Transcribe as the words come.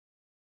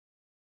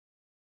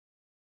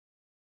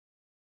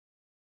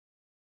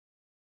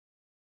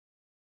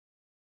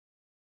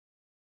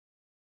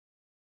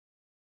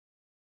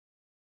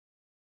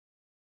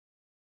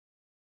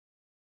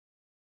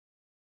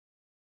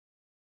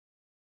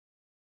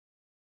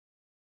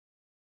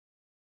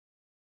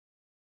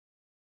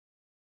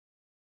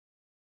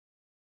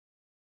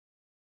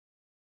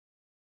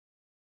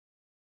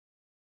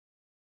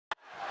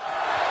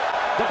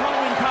The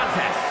following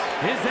contest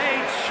is a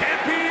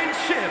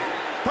championship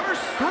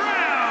first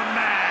round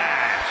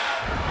match.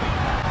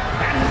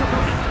 And his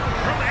opponent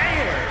from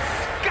Ayr,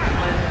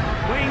 Scotland,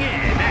 weighing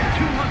in at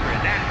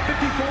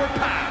 254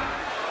 pounds.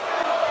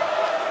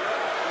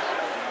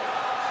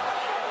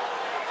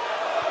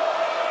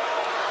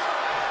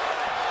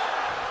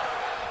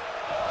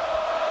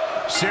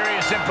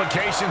 Serious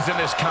implications in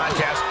this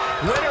contest.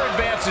 Winner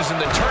advances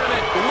in the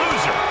tournament.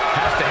 Loser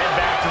has to head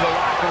back to the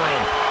locker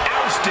room,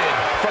 ousted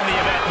from the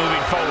event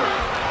moving forward.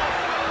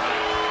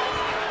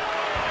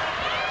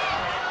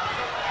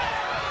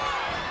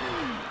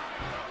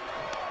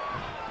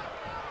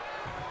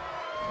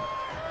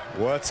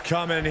 What's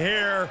coming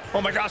here?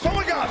 Oh my gosh, oh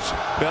my gosh!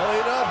 Belly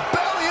to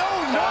belly,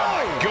 oh no! Oh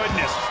my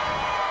goodness.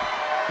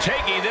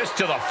 Taking this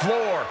to the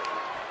floor.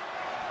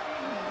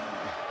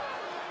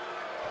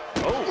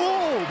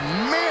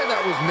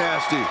 Was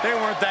nasty. They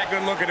weren't that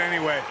good looking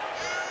anyway.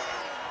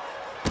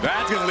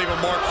 That's gonna leave a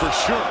mark for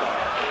sure.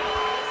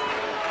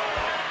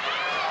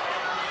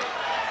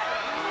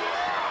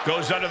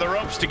 Goes under the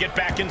ropes to get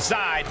back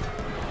inside.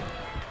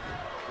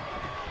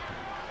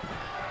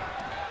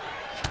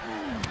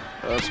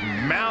 Just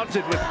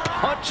mounted with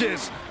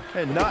punches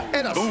and a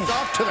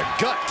stop to the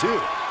gut too.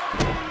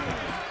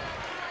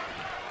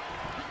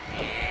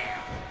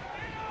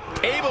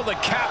 Able to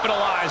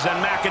capitalize on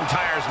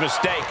McIntyre's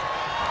mistake.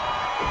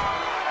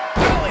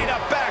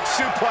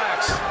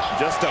 Suplex.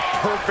 Just a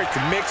perfect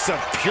mix of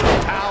pure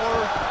power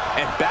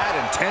and bad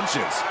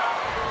intentions.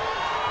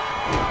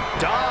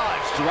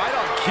 Dodged right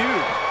on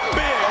cue.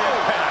 Big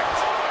impact.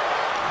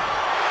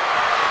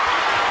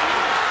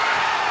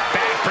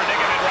 Bad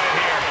predicament right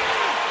here.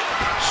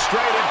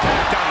 Straight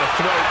impact on the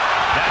throat.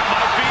 That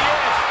might be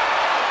it.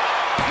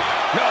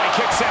 No, he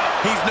kicks out.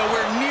 He's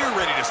nowhere near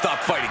ready to stop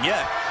fighting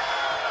yet.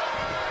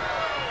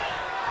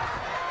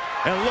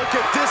 And look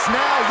at this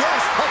now.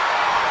 Yes.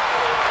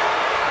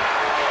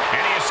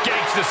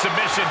 Escapes the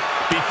submission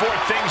before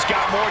things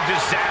got more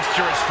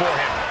disastrous for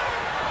him.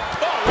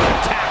 Oh, what a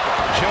tackle.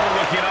 Joe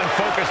looking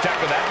unfocused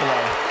after that blow.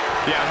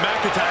 Yeah,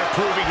 McIntyre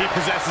proving he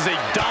possesses a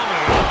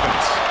dominant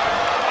offense.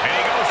 And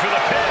he goes for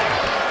the pin.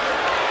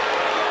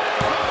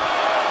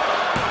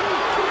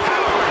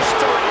 Power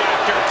story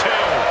after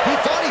two. He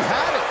thought he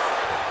had it.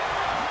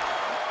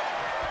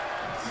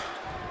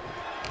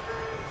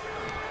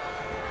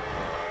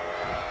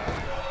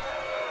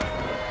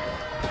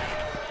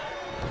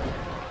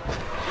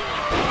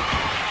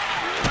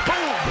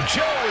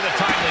 Joe with a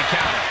timely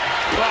counter.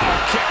 Oh,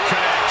 kick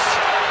connects.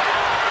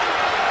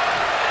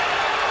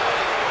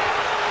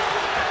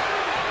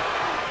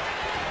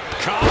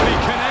 Coffee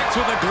connects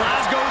with a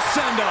Glasgow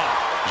send-off.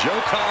 Joe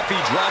Coffey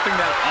dropping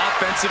that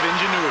offensive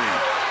ingenuity.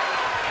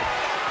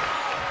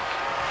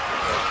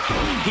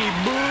 He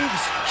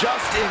moves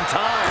just in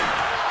time.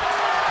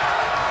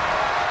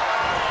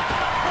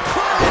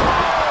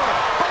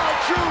 By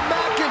Drew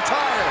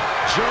McIntyre.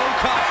 Joe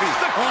Coffey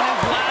on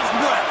his last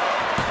breath.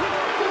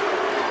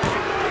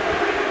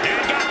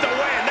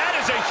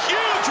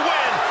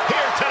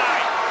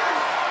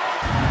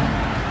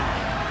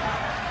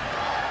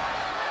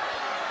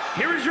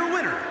 Here is your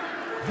winner,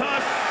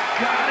 the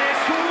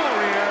Scottish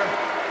Warrior,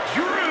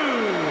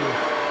 Drew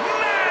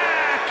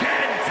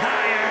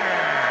McIntyre.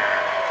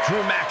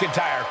 Drew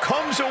McIntyre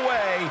comes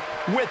away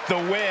with the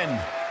win.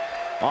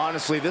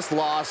 Honestly, this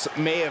loss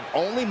may have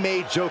only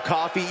made Joe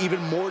Coffey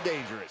even more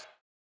dangerous.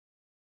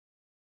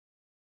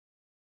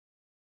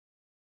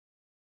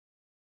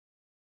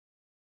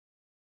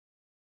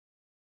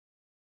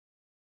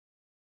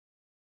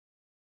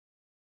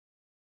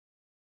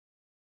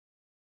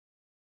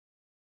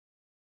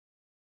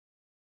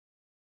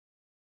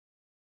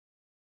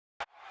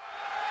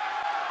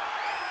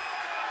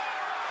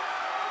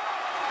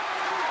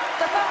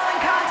 The following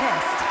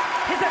contest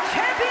is a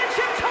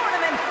championship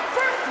tournament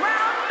first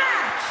round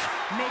match.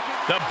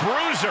 The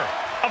bruiser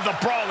of the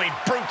Brawling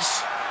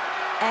Brutes.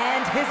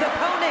 And his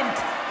opponent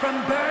from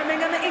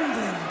Birmingham,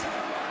 England,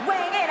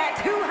 weighing in at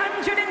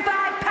 205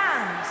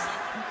 pounds,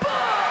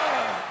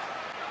 Bull!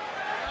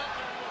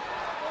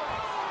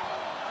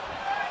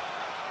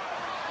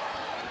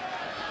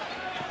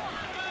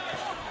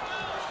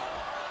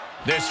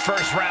 This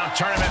first round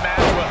tournament match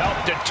will help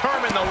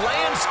determine the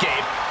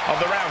landscape of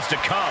the rounds to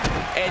come.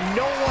 And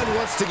no one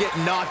wants to get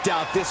knocked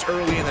out this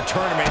early in the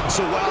tournament,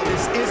 so while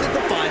this isn't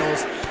the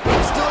finals,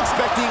 I'm still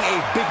expecting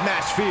a big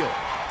match feel.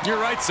 You're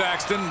right,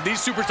 Saxton.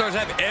 These superstars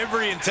have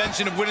every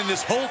intention of winning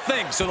this whole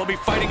thing, so they'll be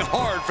fighting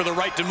hard for the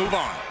right to move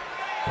on.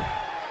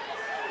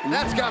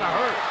 That's gotta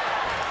hurt.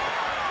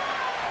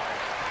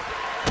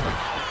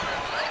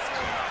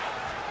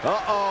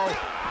 Uh-oh.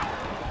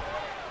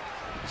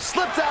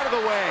 Slips out of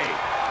the way.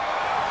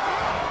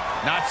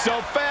 Not so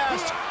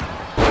fast.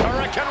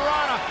 Hurricane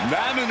Rana.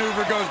 That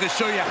maneuver goes to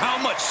show you how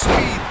much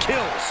speed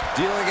kills.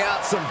 Dealing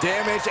out some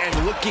damage and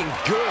looking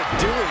good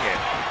doing it.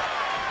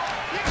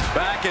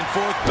 Back and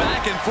forth,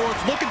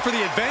 looking for the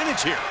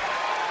advantage here.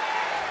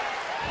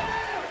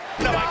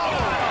 No,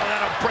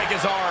 that'll break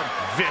his arm.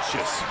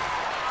 Vicious.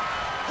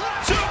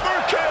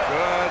 Super kick.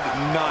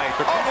 Good night.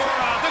 Over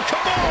on the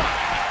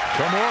Kimura.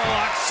 Kimura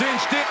lock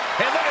cinched it.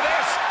 And look at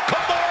this.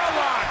 Kimura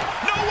lock.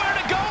 Nowhere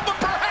to go, but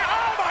perhaps.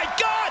 Oh, my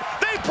God.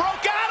 They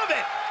broke out of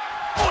it.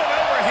 Oh, an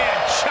overhead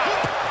chop.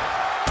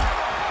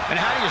 And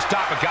how do you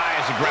stop a guy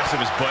as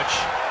aggressive as Butch?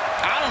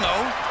 I don't know.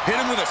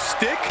 Hit him with a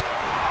stick?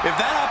 If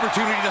that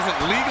opportunity doesn't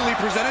legally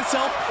present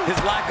itself, his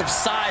lack of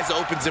size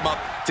opens him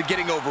up to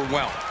getting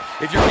overwhelmed.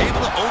 If you're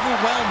able to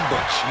overwhelm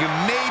Butch, you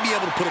may be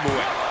able to put him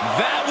away.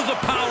 That was a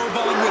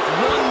powerbomb with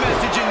one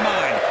message in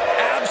mind.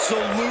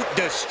 Absolute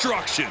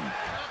destruction.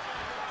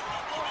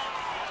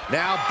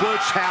 Now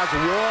Butch has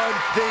one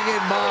thing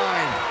in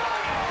mind.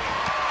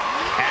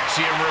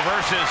 Axiom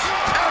reverses.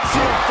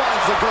 Axiom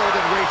finds the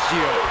golden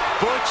ratio.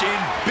 Butch in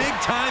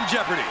big-time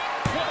jeopardy.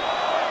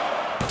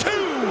 2.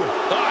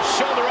 Oh,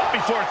 shoulder up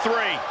before 3.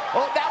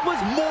 Oh, that was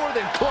more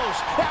than close.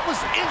 That was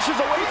inches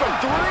away from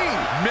 3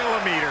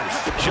 millimeters.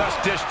 Just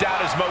dished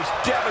out his most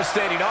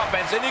devastating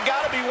offense, and you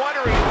got to be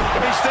wondering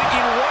if he's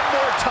thinking one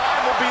more time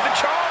will be the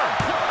charm.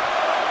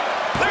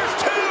 There's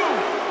 2.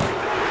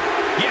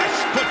 Yes,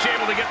 Butch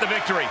able to get the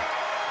victory.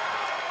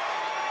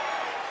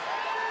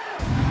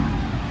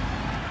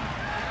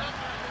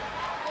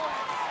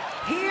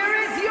 Here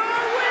is your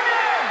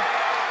winner,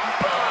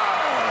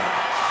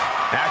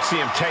 Butch!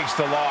 Axiom takes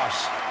the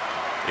loss.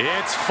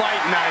 It's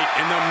fight night,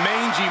 and the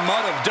mangy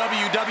mud of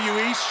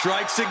WWE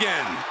strikes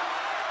again.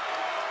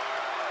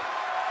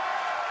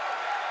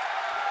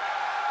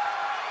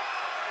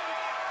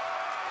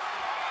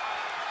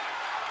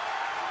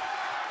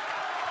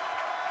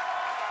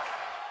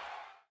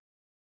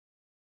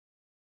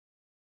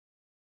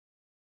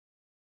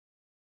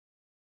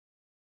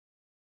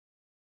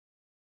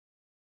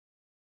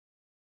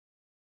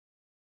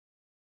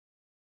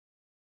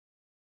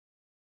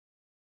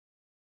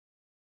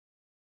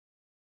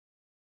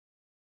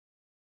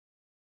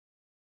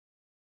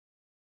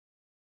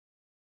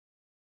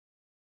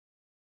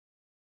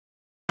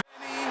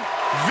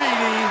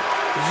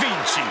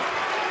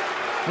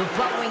 The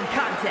following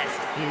contest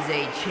is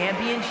a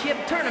championship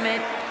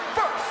tournament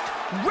first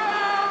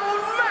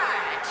round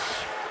match.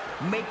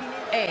 Making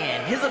it,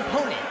 and his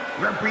opponent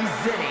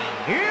representing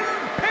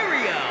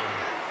Imperium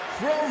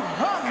from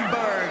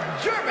Hamburg,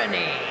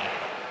 Germany.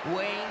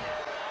 Weighing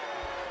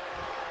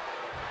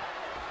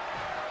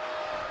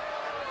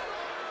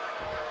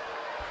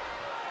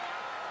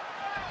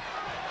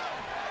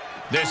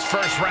This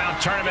first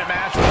round tournament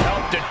match will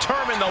help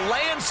determine the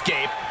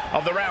landscape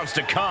of the rounds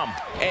to come.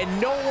 And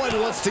no one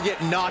wants to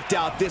get knocked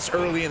out this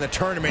early in the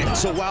tournament,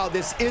 so while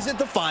this isn't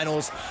the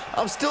finals,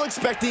 I'm still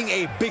expecting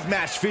a big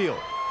match feel.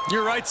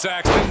 You're right,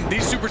 Saxton.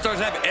 These superstars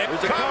have every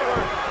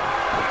Cover.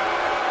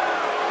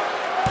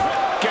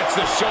 Gets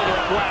the shoulder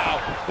up. Wow,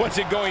 what's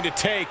it going to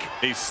take?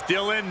 He's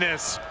still in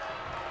this.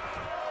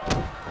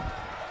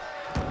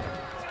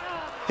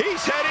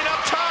 He's heading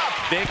up top.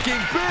 Thinking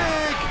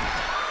big.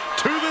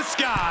 To the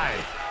sky.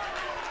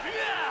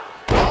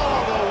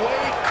 All the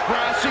way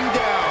crashing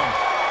down.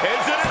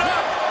 Is it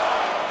enough?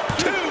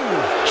 2.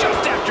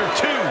 Just after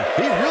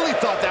 2. He really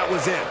thought that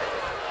was it.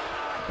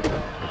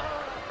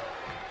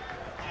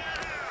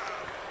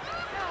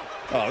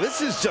 Oh,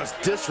 this is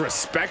just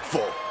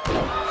disrespectful.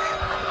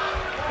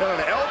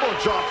 And an elbow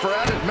drop for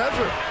added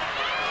measure.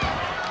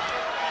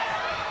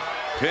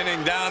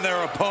 Pinning down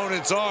their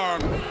opponent's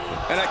arm.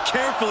 And a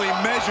carefully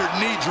measured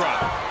knee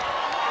drop.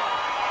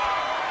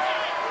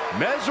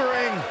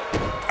 Measuring.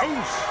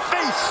 Oh,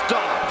 face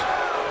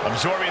stop.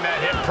 Absorbing that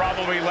hit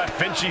probably left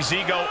Vinci's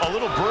ego a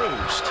little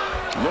bruised.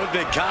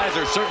 Ludwig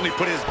Kaiser certainly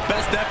put his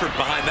best effort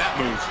behind that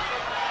move.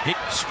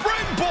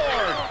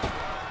 Springboard!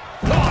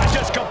 Oh,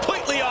 just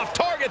completely off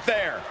target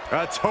there.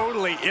 A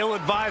totally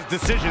ill-advised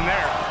decision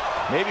there.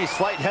 Maybe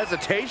slight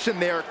hesitation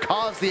there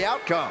caused the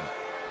outcome.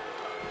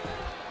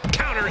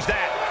 Counters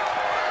that.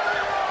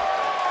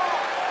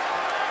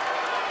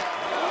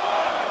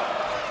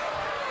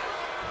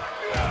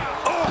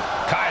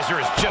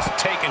 Kaiser has just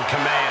taken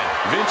command.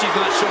 Vinci's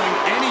not showing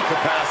any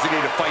capacity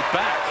to fight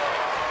back.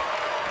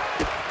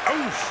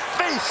 Oh,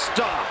 face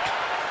stop.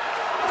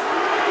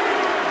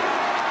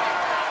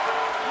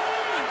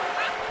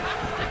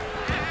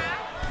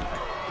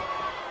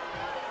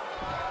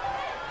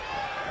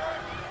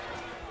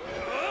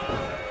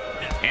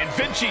 And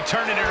Vinci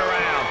turning it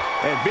around.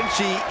 And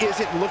Vinci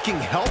isn't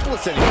looking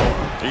helpless anymore.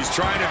 He's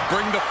trying to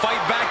bring the fight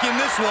back in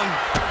this one.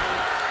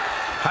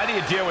 How do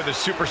you deal with a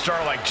superstar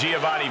like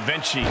Giovanni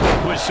Vinci,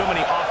 who has so many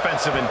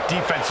offensive and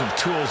defensive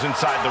tools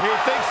inside the ring? He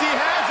thinks he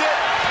has it.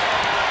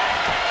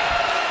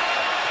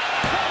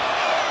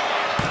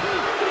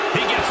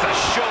 He gets the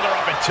shoulder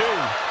up at 2.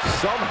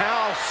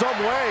 Somehow, some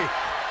way.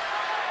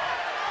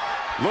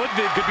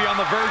 Ludwig could be on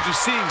the verge of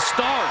seeing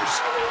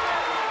stars.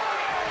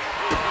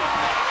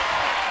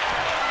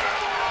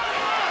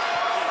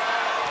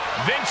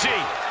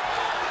 Vinci.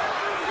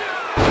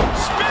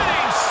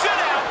 Spinning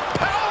sit-out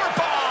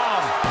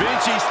powerbomb.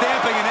 Vinci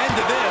stamping an end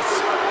to this.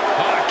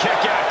 Oh,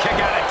 kick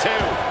out at 2.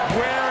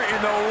 Where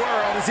in the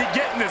world is he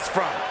getting this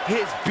from?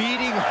 His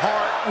beating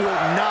heart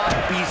will not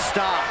be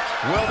stopped.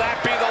 Will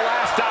that be the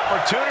last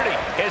opportunity?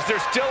 Is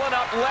there still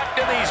enough left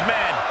in these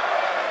men?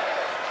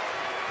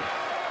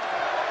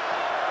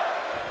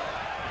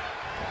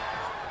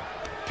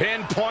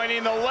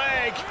 Pinpointing the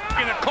leg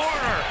in the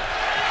corner.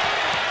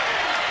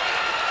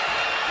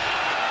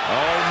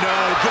 Oh, no,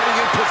 getting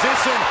in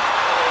position.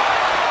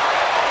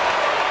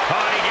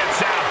 Oh, he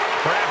gets out.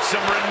 Perhaps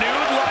some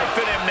renewed life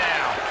in him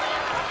now.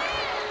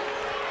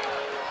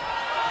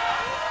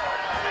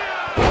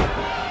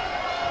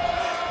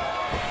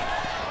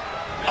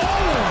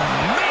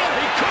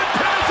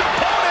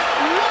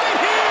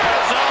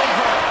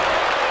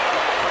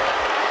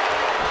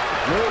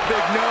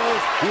 Ludwig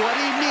knows what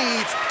he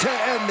needs to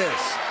end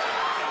this.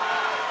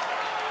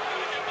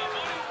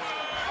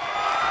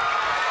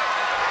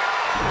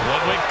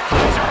 Ludwig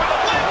is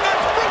around Lynn.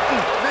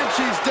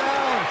 Vinci's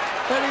down,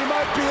 and he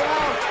might be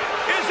out.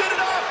 Is it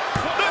enough?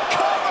 The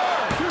cover!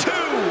 2.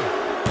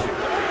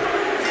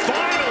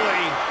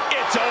 Finally,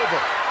 it's over.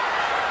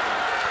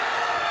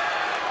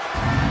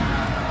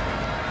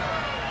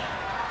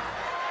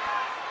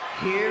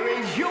 Here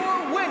is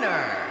your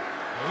winner,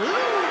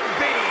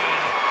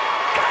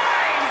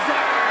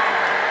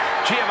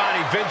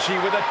 Giovanni Vinci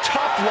with a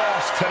tough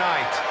loss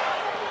tonight.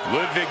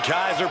 Ludwig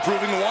Kaiser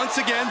proving once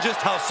again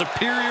just how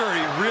superior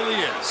he really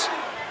is.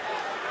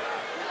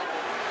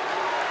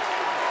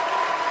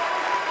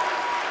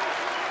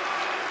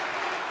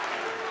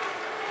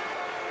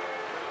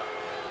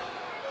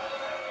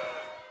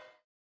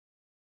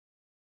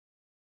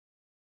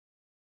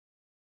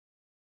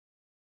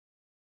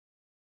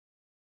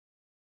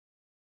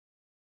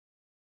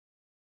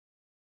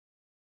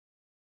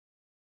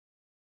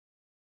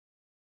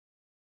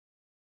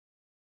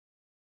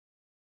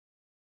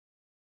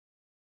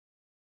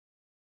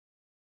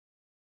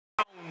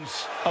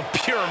 Of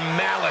pure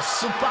malice.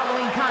 The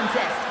following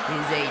contest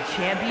is a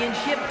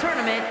championship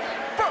tournament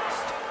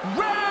first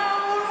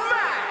round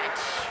match.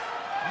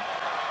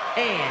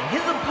 And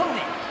his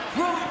opponent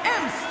from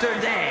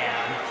Amsterdam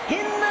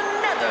in the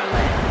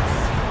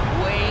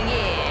Netherlands, weighing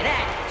in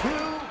at 2.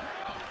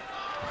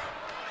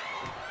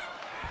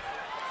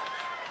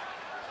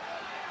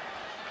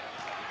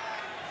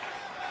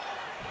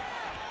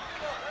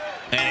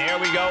 And here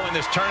we go in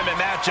this tournament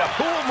matchup.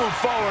 Who will move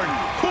forward?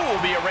 Who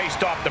will be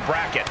erased off the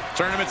bracket?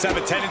 Tournaments have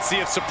a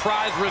tendency of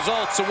surprise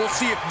results, so we'll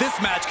see if this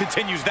match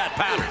continues that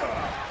pattern.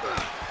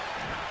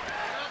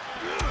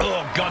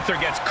 Oh, Gunther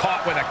gets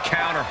caught with a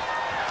counter.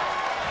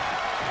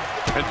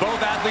 And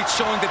both athletes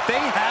showing that they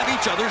have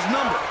each other's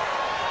number.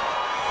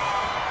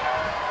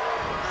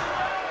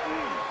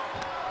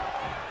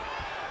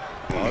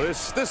 Oh,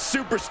 this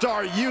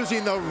superstar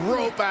using the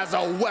rope as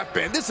a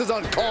weapon. This is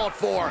uncalled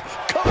for.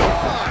 Come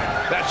on!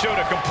 That showed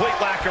a complete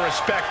lack of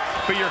respect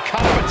for your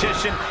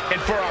competition and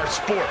for our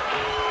sport.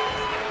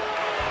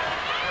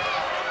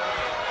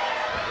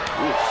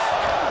 Oof.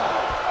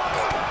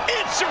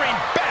 Answering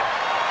back.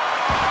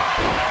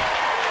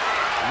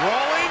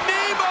 Rolling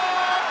knee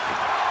bar.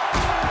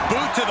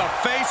 Boot to the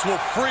face will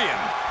free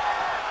him.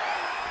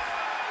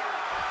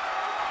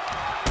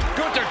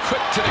 Gunther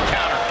quick to the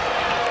counter.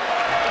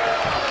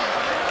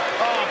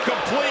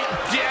 Complete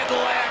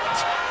deadlift.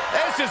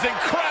 This is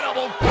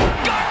incredible.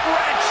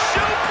 Gut-wrench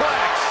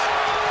suplex.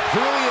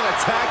 Clearly an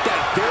attack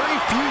that very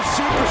few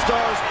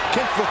superstars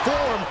can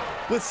perform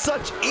with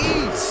such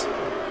ease.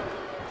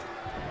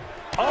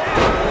 Oh,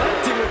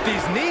 lifting with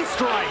these knee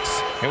strikes.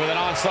 And with an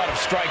onslaught of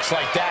strikes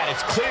like that,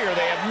 it's clear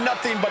they have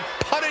nothing but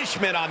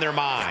punishment on their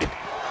mind.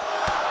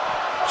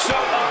 So,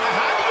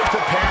 how do you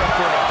prepare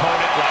for an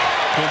opponent like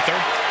Gunther?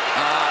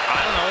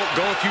 I don't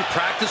know, go a few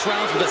practice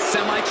rounds with a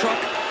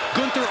semi-truck.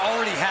 Gunther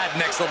already had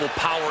next-level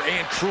power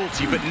and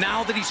cruelty, but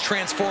now that he's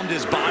transformed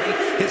his body,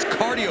 his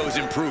cardio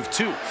has improved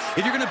too.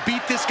 If you're going to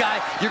beat this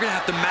guy, you're going to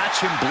have to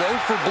match him blow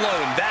for blow,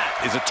 and that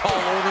is a tall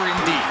order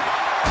indeed.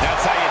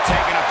 That's how you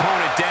take an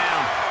opponent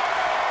down.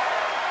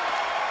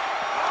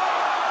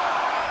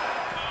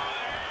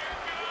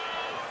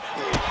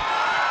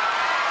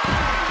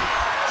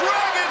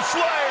 Dragon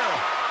Slayer!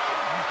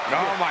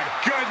 Oh my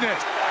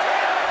goodness!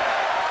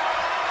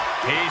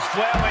 He's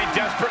flailing,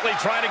 desperately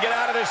trying to get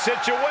out of this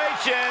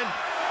situation.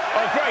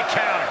 Oh, great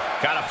counter.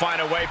 Got to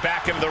find a way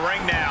back into the ring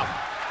now.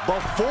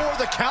 Before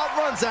the count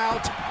runs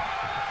out.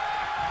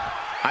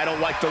 I don't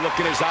like the look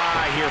in his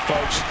eye here,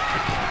 folks.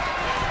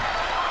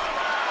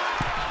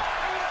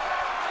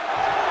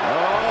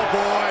 Oh,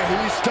 boy,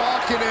 he's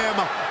stalking him.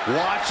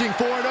 Watching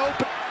for an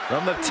open.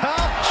 From the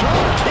top,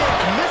 drop kick,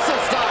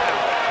 missile style.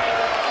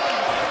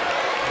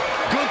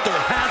 Gunther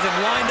has him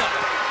lined up.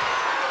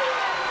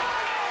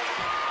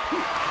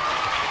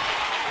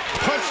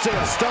 Punch to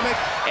the stomach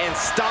and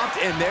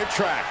stopped in their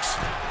tracks.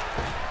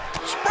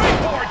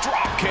 Springboard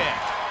drop kick.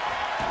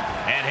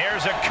 And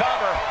here's a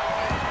cover.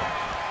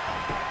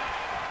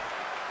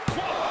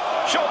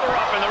 Shoulder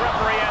up and the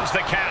referee ends the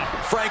count.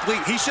 Frankly,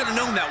 he should have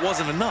known that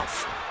wasn't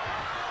enough.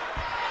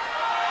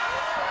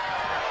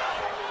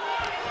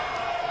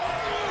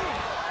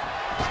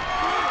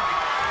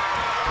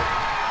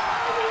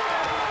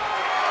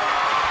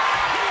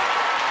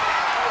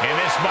 And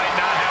this might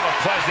not have a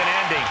pleasant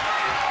ending.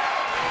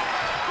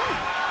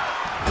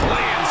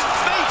 Lands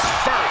face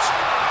first.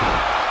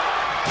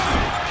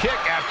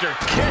 Kick after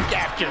kick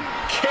after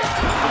kick.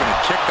 We're going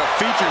to kick the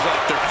features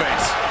off their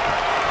face.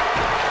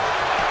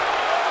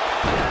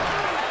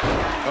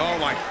 Oh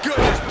my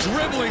goodness,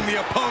 dribbling the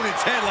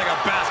opponent's head like a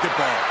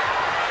basketball.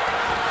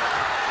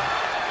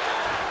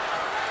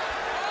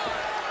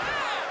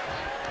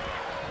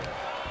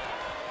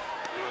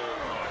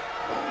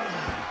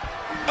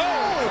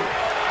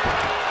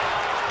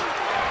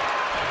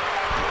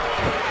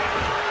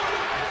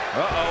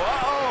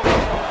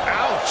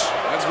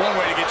 One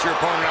way to get your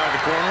opponent out of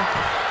the corner.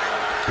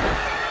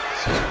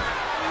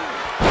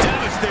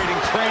 Devastating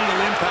cranial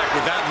impact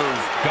with that move.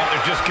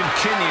 Gunther just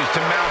continues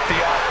to mount the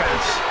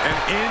offense. An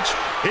inch.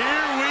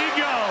 Here we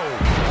go.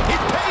 He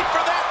paid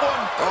for that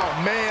one. Oh,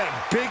 man.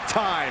 Big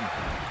time.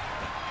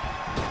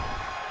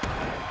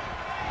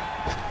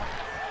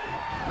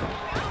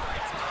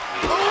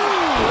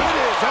 Ooh, it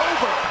is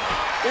over.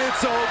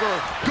 It's over.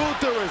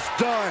 Gunther is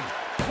done.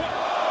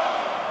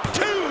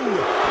 2.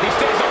 He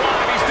stays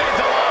alive. He stays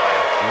alive.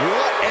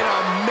 What an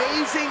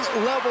amazing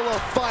level of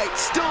fight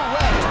still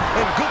left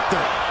in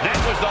Gunther. That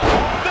was the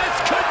hole. This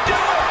could do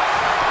it.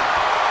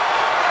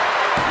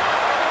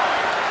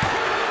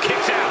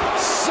 Kicks out.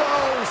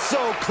 So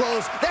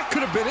close. That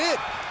could have been it.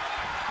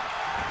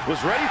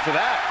 Was ready for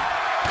that.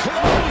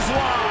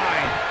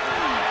 Clothesline.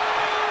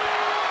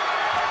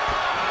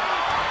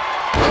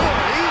 Oh,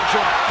 knee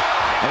drop.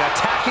 And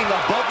attacking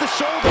above the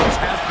shoulders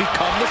has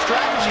become the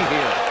strategy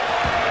here.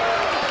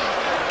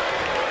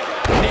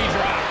 Knee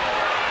drop.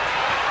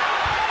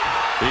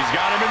 He's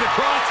got him in the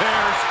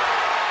crosshairs.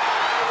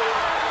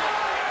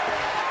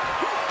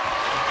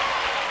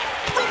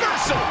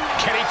 Reversal.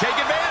 Can he take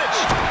advantage?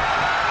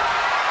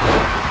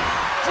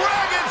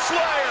 Dragon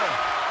Slayer.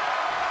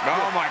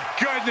 Oh, my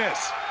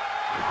goodness.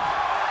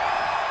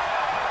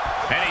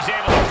 And he's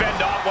able to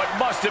fend off what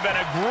must have been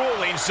a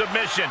grueling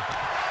submission.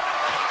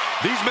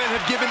 These men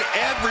have given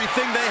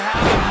everything they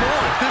have and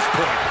more at this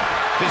point.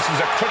 This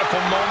is a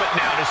critical moment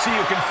now to see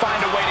who can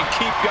find a way to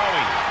keep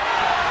going.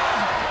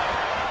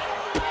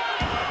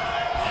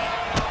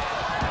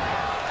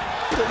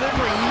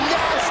 Delivering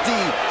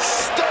nasty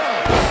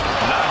stuff.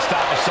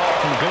 Non-stop assault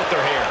from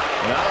Gunther here.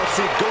 And I don't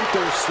see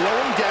Gunther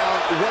slowing down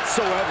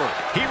whatsoever.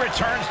 He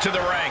returns to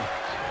the ring.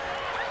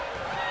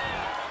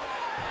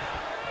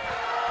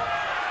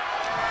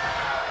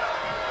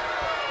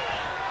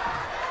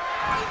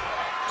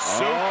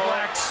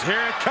 Suplex,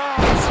 here it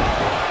comes.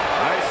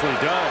 Nicely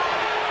done.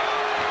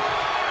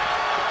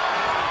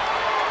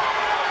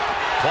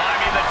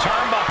 Climbing the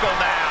turnbuckle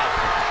now.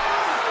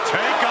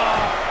 Take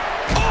off.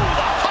 Oh,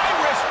 the high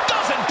risk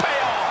doesn't pay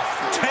off.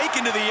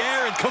 Taken to the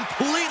air and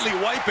completely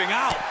wiping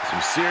out. Some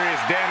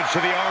serious damage to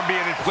the arm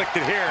being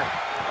inflicted here.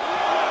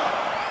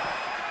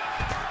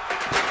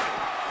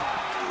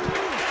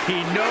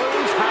 He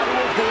knows how to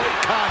avoid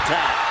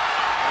contact.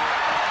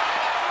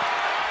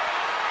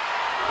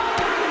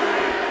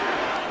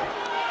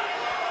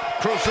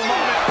 Crucial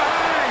moment.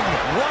 Bang!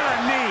 What a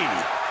knee.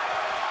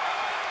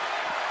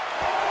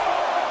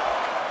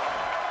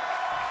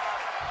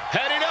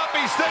 Heading up,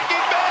 he's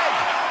thinking big.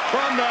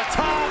 From the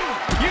top.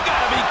 You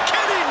gotta be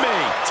kidding me.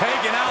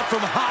 Taken out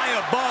from high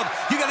above.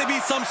 You gotta be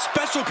some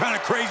special kind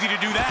of crazy to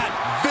do that.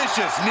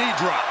 Vicious knee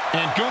drop.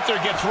 And Gunther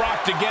gets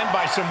rocked again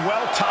by some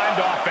well-timed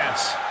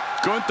offense.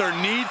 Gunther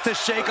needs to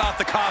shake off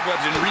the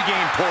cobwebs and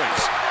regain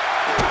poise.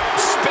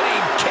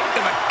 Spinning kick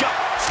to the gut.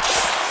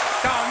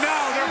 Oh no,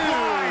 they're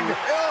blind.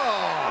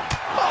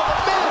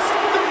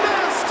 The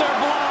mist, they're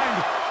blind.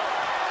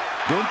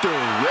 Gunther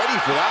ready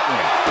for that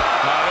one.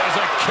 There's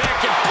a kick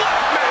and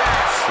black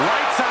mass.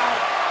 Lights out.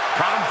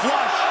 Caught him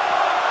flush.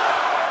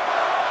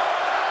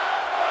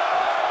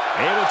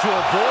 Able to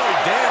avoid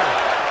there.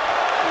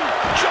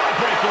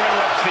 Jawbreaker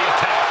interrupts the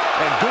attack.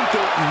 And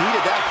Gunther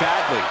needed that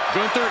badly.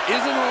 Gunther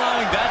isn't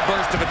allowing that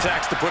burst of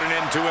attacks to put an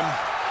end to him.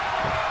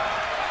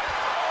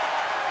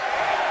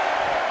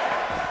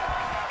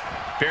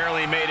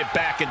 Barely made it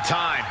back in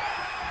time.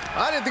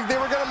 I didn't think they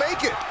were going to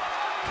make it.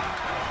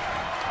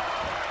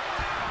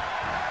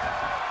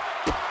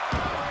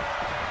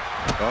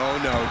 Oh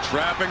no,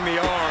 trapping the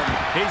arm.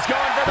 He's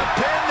going for the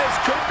pin. This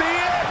could be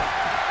it.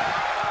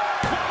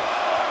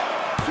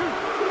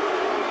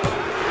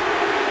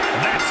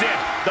 That's it.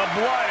 The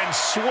blood and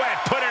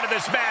sweat put into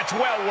this match.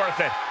 Well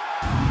worth it.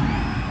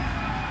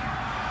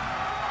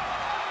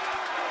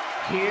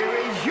 Here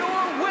is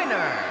your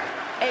winner,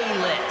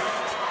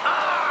 A-List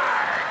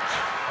Arch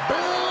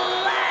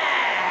Black.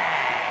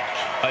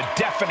 A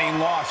deafening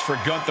loss for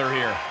Gunther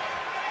here.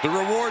 The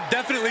reward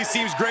definitely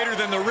seems greater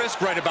than the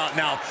risk right about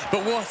now,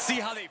 but we'll see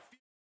how they feel.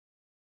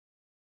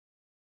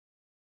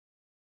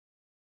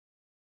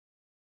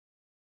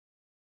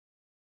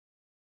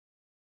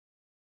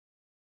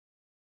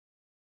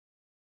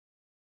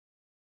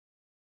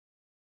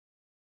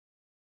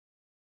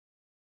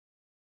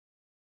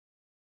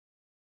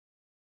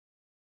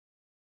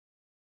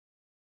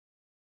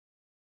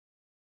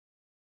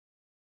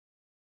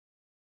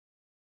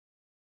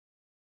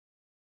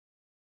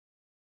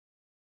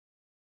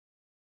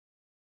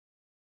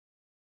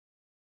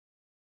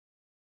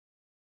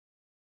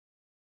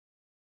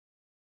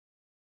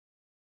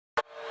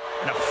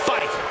 The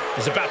fight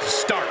is about to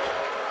start.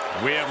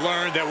 We have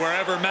learned that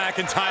wherever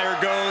McIntyre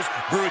goes,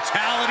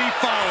 brutality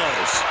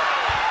follows.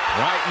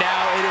 Right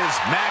now, it is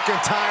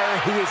McIntyre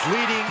who is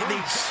leading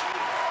these.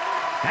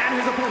 And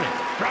his opponent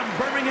from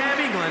Birmingham,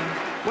 England,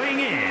 weighing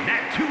in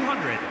at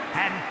 205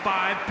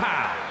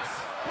 pounds.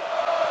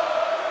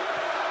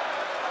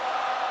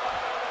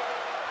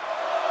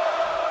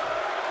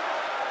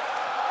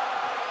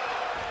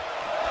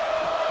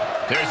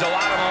 There's a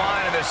lot on the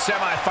line in this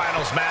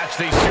semifinals match.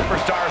 These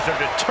superstars are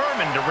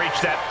determined to reach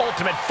that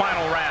ultimate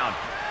final round.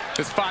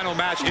 This final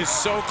match is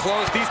so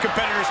close, these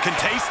competitors can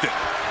taste it.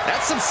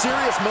 That's some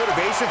serious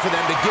motivation for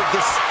them to give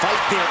this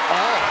fight their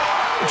all.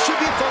 It should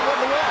be a fun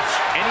one to watch.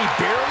 And he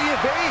barely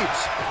evades.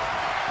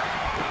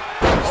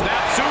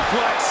 Snap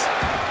suplex.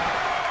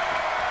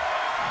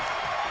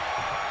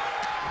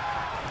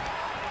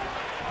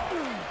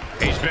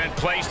 He's been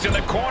placed in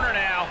the corner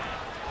now.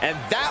 And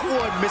that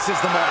one misses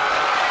the mark.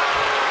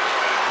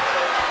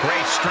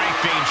 Great strength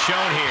being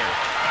shown here.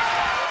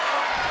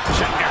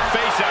 Check your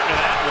face after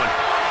that one.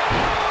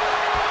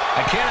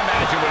 I can't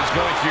imagine what is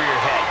going through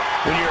your head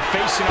when you're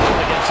facing off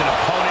against an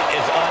opponent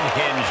as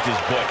unhinged as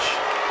Butch.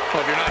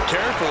 Well, if you're not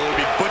careful, it'll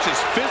be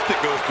Butch's fist that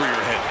goes through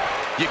your head.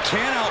 You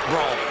can't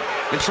out-brawl him,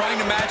 and trying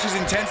to match his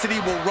intensity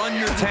will run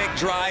your tank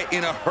dry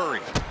in a hurry.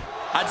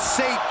 I'd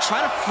say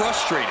try to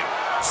frustrate him.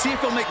 See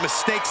if he'll make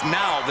mistakes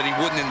now that he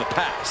wouldn't in the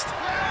past.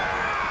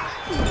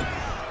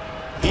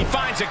 He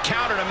finds a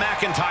counter to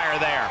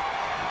McIntyre there.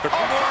 The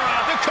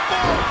Kimura!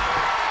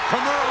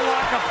 Kimura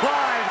lock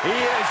applied. He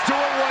is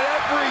doing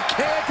whatever he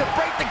can to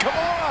break the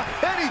Kimura,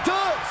 and he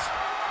does.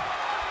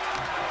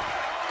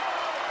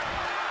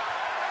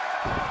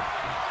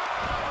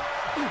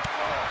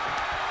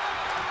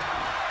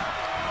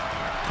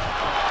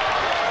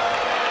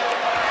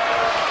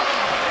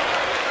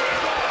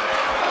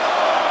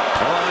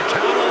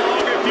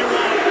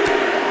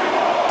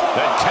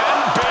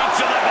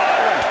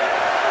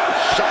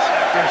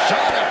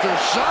 Shot after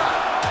shot.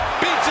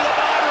 Beats to the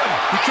bottom.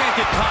 You can't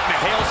get caught in a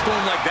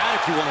hailstorm like that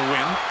if you want to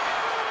win.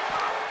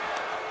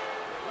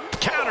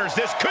 Counters.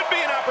 This could be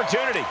an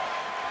opportunity.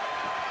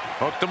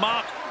 Hooked him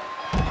up.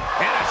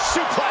 And a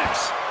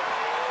suplex.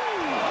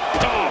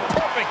 Oh,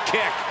 perfect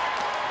kick.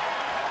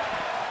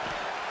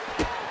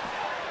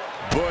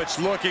 Butch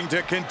looking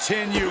to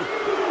continue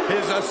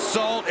his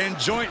assault and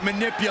joint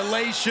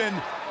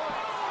manipulation.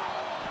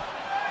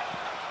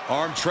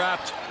 Arm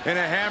trapped in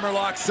a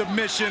hammerlock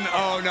submission.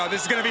 Oh, no,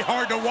 this is going to be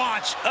hard to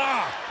watch.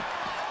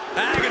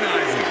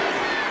 Agonizing.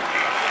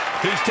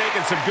 He's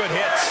taking some good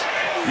hits.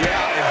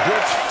 Yeah, and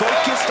Butch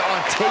focused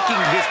on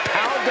taking his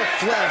pound of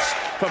flesh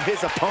from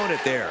his opponent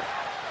there.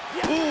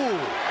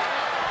 Ooh.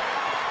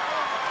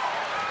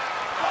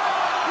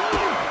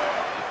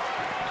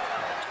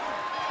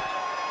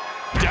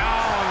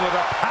 Down with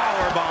a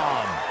power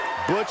bomb.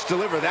 Butch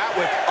delivered that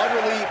with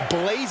utterly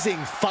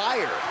blazing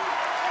fire.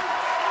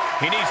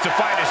 He needs to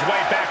fight his way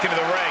back into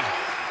the ring.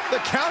 The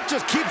count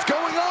just keeps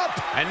going up.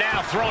 And now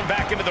thrown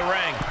back into the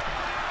ring.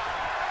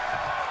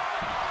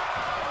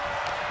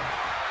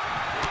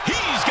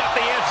 He's got the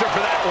answer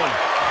for that one.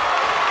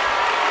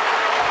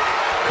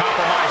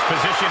 Compromised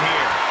position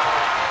here.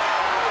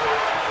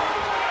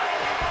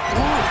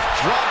 Ooh,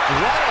 dropped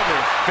right on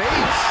their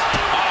face.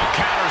 Oh,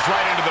 counters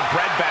right into the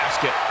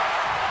breadbasket.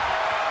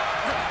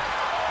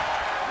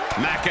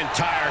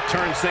 McIntyre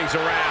turns things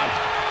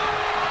around.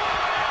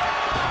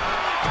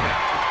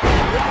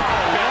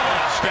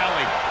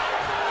 Belly.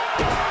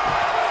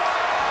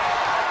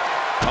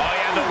 Oh, he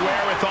had the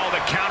wherewithal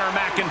to counter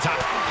McIntyre.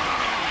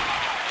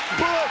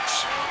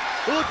 Butch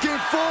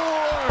looking for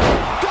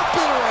the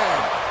bitter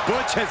end.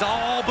 Butch has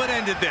all but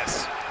ended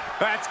this.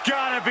 That's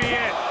gotta be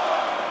it.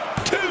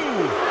 2.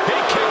 He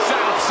kicks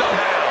out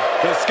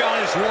somehow. The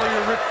Scottish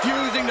Warrior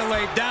refusing to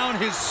lay down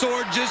his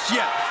sword just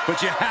yet.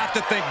 But you have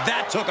to think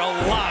that took a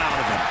lot out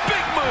of him.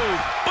 Big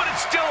move, but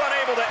it's still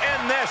unable to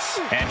end this.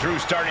 And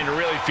Drew's starting to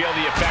really feel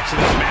the effects of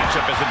this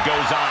matchup as it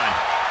goes on.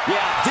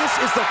 Yeah, this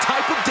is the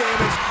type of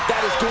damage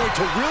that is going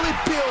to really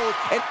build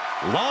and...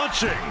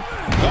 Launching.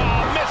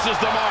 Oh, misses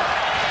the mark.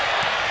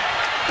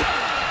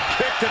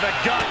 Kick to the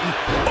gut.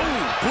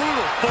 Ooh,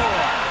 brutal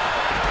forearm.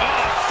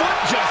 Oh, foot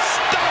just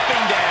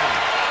stomping down.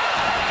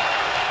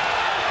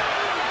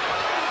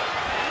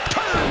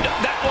 Turned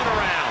that one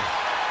around.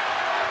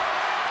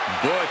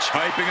 Butch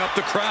hyping up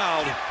the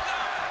crowd.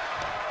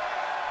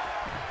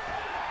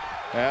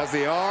 As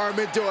the arm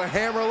into a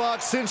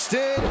hammerlock cinched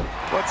in.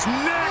 What's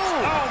next?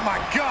 Oh,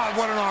 my God,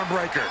 what an arm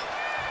breaker.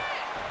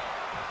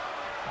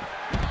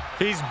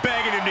 He's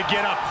begging him to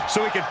get up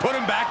so he can put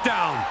him back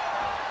down.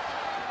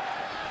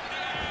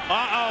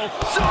 Uh-oh.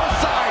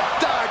 Suicide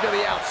dive to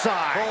the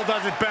outside. Cole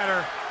does it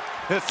better.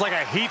 It's like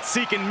a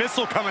heat-seeking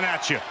missile coming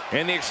at you.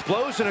 And the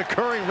explosion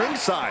occurring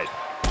ringside.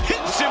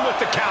 Hits him with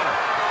the counter.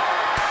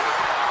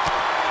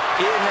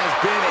 It has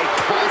been a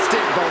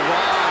constant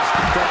barrage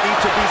from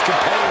each of these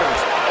competitors.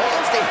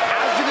 Almost a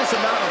hazardous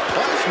amount of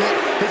punishment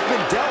has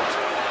been dealt.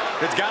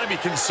 It's got to be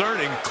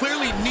concerning.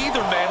 Clearly,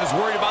 neither man is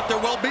worried about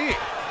their well-being.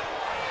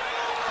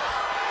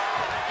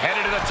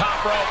 Headed to the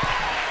top rope.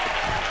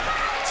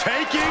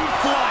 Taking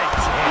flight.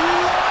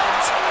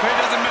 What? It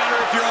doesn't matter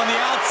if you're on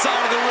the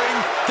outside of the ring.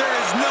 There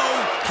is no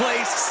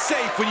place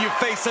safe when you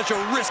face such a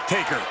risk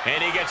taker.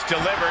 And he gets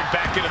delivered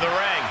back into the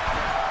ring.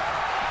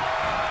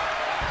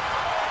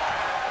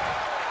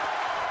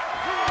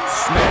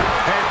 Snap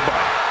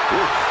headbutt.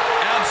 Oof.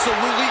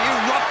 Absolutely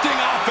erupting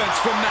offense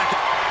from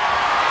McIntyre.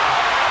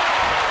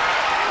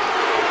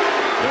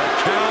 The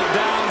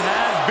countdown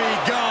has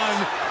begun.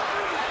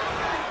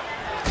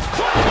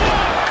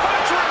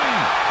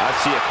 I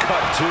see a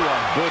cut, too,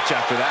 on Butch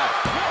after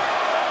that.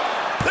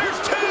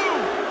 There's two,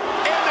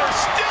 and they're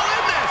still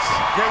in this.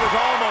 It was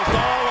almost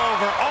all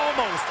over,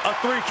 almost a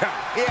 3 count.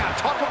 Yeah,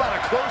 talk about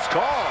a close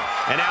call.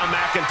 And now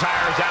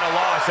McIntyre's at a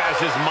loss as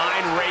his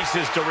mind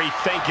races to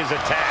rethink his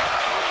attack.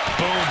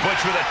 Boom, Butch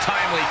with a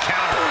timely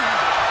counter.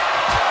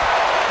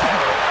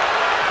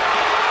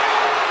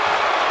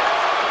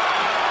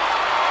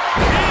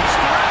 East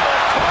Rebel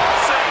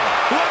crossing,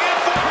 looking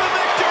for the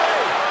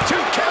victory.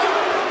 2 count.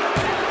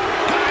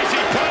 Guys,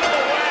 he put him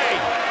away.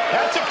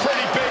 That's a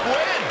pretty big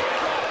win.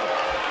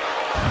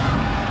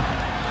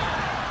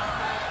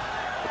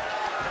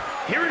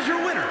 Here is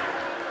your winner,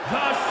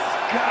 the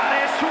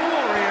Scottish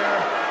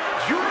Warrior,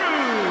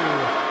 Drew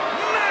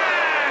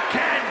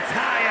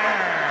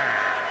McIntyre.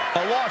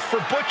 A loss for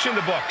Butch in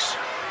the books.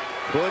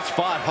 Butch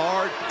fought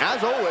hard,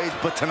 as always,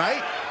 but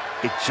tonight,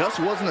 it just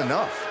wasn't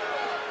enough.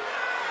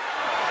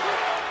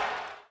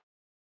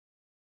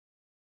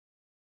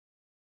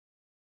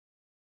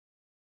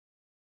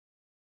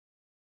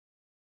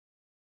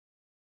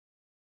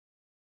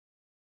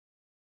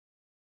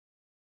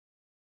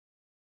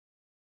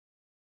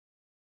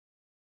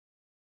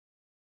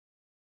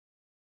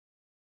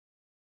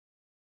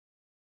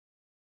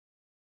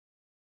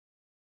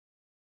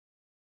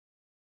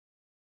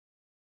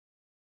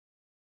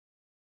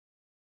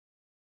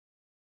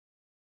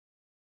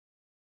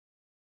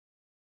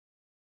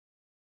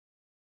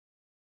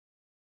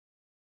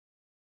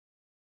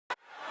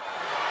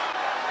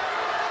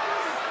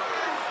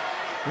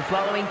 The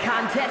following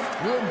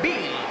contest will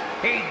be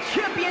a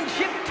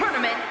championship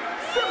tournament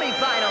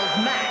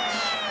semifinals match.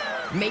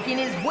 Making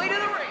his way to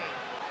the ring,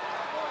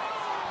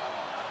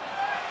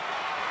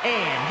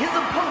 and his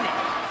opponent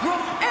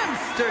from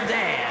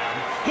Amsterdam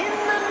in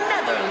the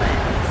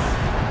Netherlands,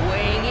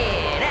 weighing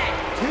in at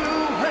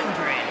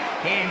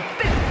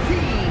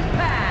 215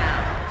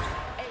 pounds.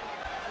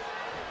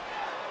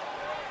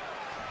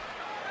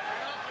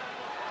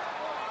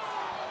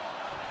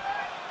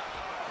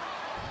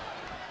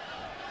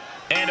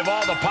 And of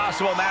all the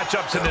possible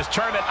matchups in this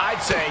tournament,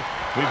 I'd say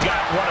we've got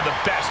one of the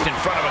best in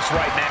front of us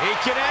right now. He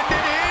can end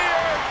it here.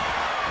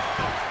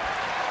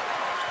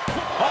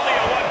 Only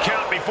a 1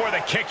 count before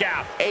the kick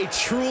out. A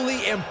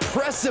truly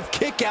impressive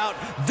kick out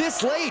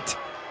this late.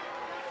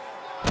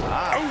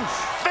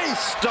 Face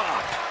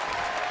stop.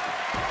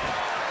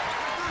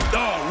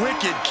 Oh,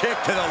 wicked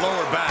kick to the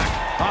lower back.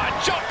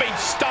 Jumping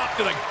stop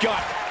to the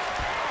gut.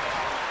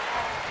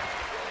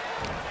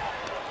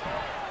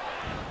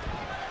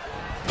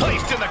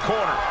 Placed in the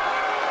corner.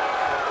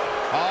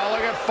 Oh,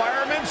 look at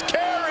Fireman's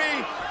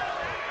carry.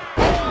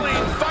 Only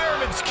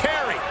Fireman's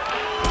carry.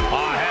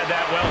 Oh, had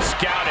that well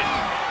scouted.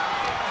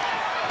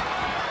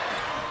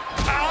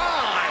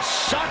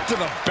 Shot to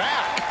the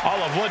back. All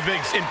of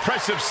Ludwig's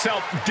impressive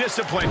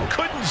self-discipline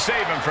couldn't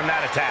save him from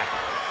that attack.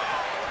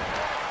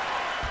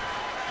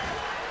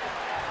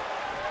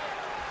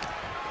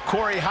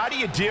 Corey, how do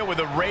you deal with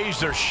a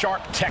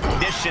razor-sharp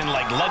technician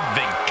like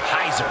Ludwig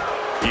Kaiser?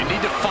 You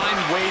need to find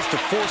ways to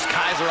force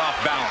Kaiser off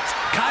balance.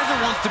 Kaiser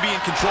wants to be in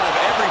control of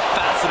every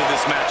facet of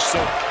this match, so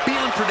be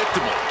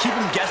unpredictable. Keep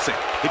him guessing.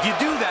 If you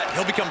do that,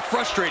 he'll become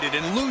frustrated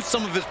and lose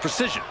some of his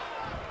precision.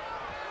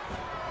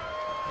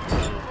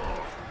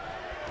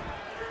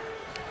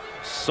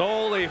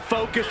 Solely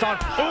focused on,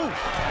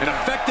 An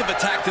effective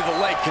attack to the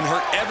leg can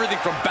hurt everything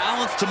from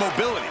balance to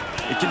mobility.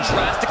 It can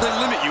drastically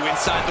limit you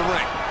inside the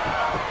ring.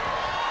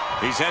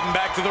 He's heading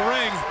back to the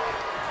ring.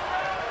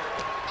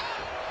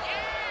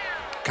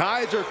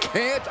 Kaiser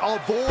can't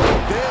avoid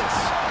this.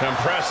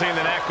 Compressing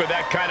the neck with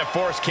that kind of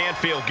force can't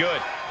feel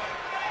good.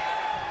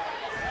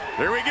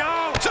 Here we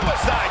go.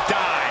 Suicide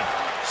dive.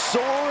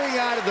 Soaring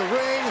out of the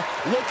ring,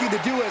 looking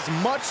to do as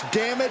much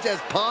damage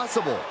as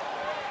possible.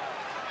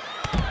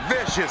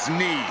 Vicious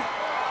knee.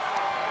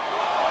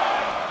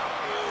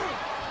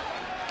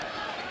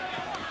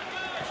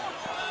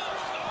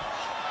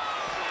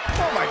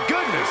 Oh my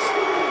goodness.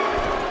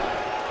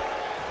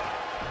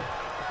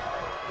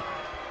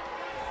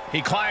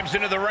 He climbs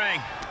into the ring.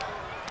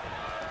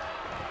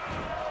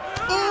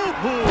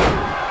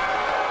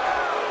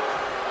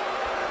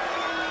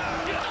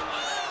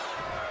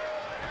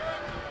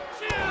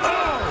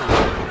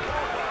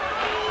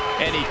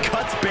 And he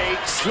cuts bait,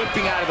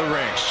 slipping out of the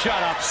ring.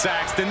 Shut up,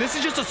 Saxton. This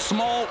is just a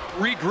small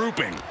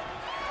regrouping.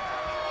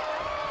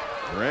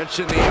 Wrench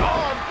in the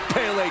arm,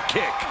 Pele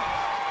kick.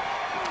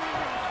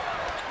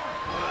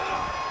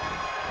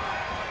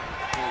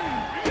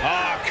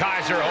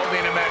 Kaiser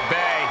holding him at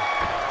bay.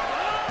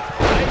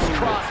 Nice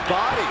cross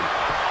body.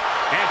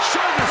 And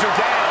shoulders are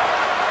down.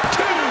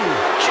 2.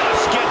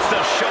 Just gets the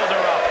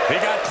shoulder up.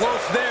 He got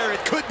close there.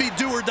 It could be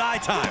do or die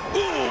that time.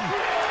 Boom!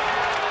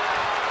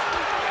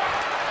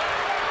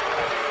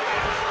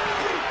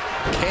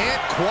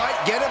 Can't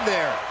quite get him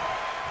there.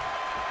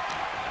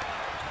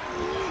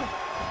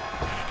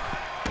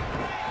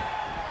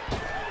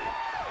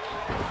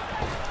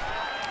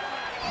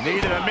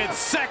 Needed a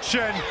midsection.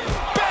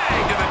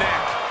 Bang to the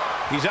neck.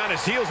 He's on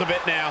his heels a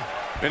bit now.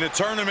 In a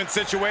tournament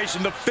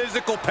situation, the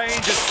physical pain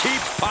just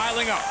keeps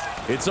piling up.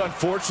 It's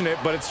unfortunate,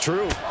 but it's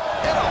true.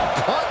 And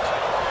a punch.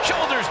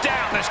 Shoulders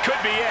down. This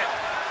could be it.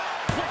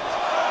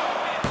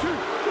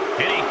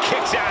 And he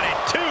kicks out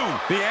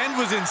at 2. The end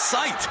was in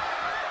sight.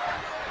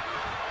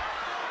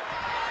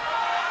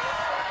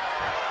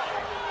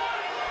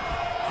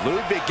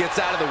 Ludwig gets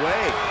out of the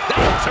way.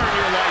 That'll turn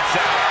your lights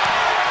out.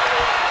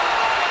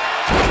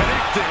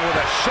 Connecting with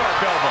a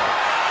sharp elbow.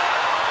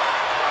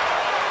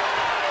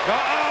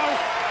 Uh-oh.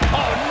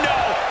 Oh, no.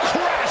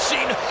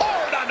 Crashing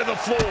hard onto the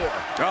floor.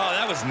 Oh,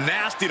 that was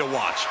nasty to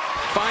watch.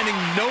 Finding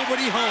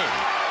nobody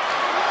home.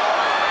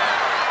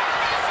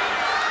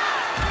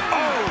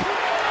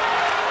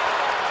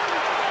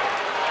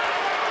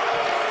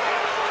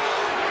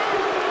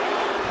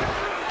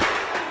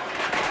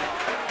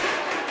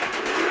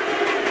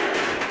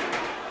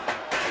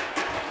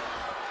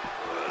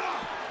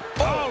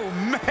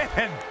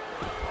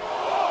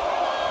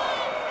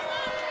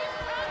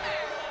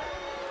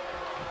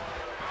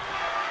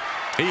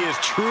 He is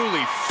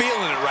truly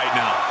feeling it right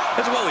now,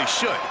 as well he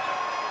should.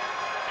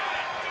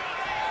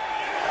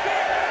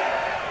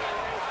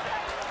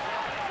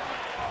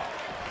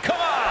 Come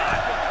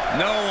on!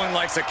 No one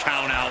likes a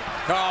count out.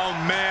 Oh,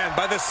 man,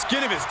 by the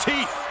skin of his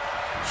teeth.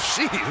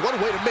 Jeez, what a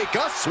way to make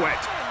us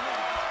sweat.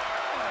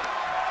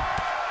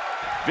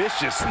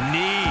 Vicious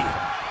knee.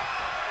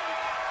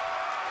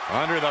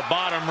 Under the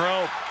bottom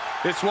rope.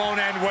 This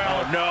won't end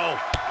well. Oh, no.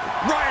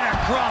 Right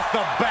across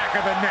the back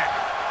of the neck.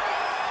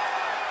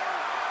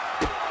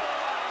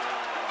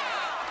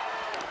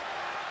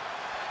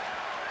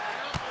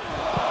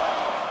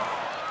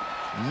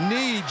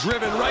 Knee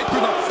driven right through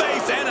the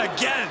face, and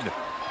again.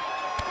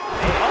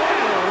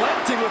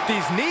 Unrelenting with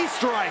these knee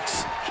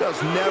strikes.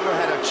 Just never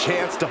had a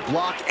chance to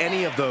block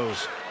any of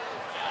those.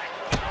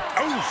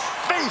 Oh,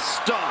 face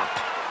stop.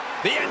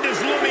 The end is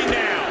looming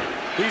now.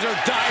 These are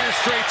dire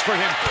straits for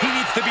him. He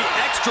needs to be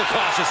extra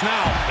cautious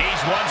now.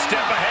 He's one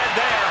step ahead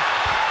there.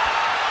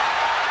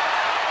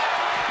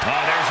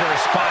 Oh, there's a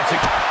response.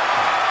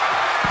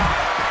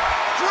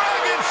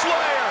 Dragon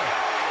Slayer!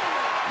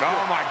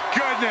 Oh, my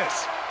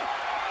goodness.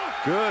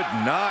 Good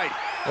night.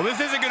 Well,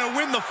 this isn't going to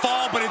win the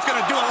fall, but it's going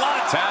to do a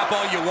lot. Tap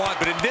all you want,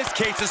 but in this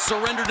case, a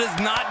surrender does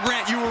not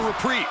grant you a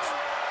reprieve.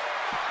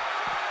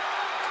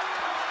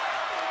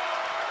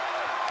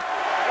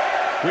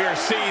 We are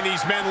seeing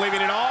these men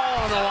leaving it all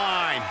on the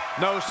line.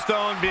 No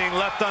stone being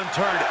left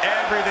unturned.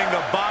 Everything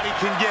the body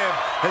can give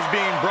is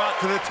being brought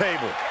to the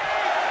table.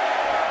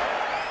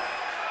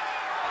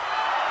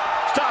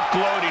 Stop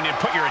gloating and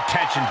put your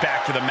attention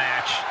back to the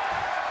match.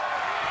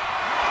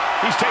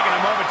 He's taking a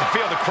moment to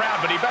feel the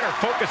crowd, but he better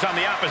focus on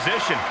the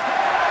opposition.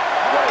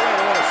 What a way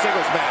to win a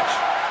singles match.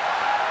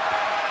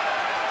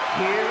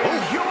 Here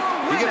is your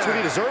winner. He gets what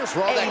he deserves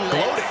for all that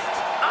gloating.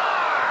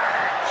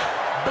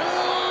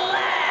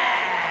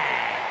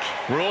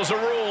 Rules are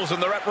rules,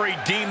 and the referee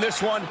deemed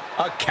this one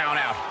a count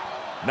out.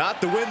 Not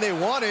the win they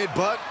wanted,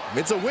 but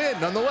it's a win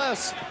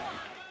nonetheless.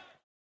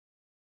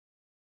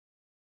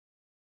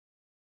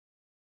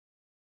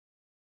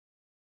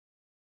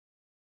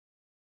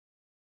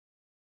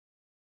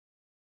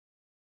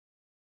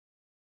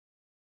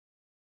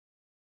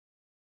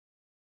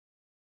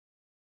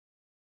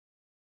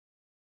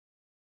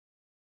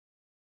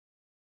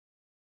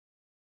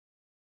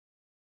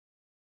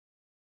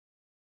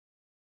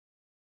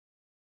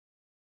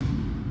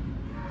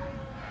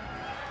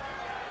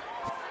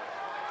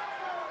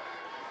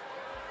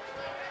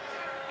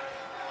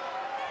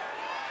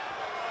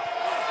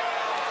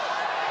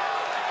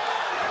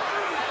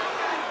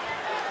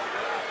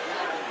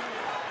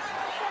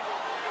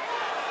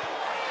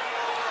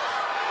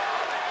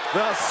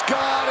 The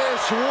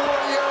Scottish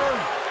Warrior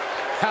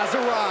has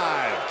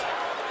arrived.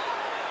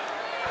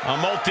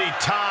 A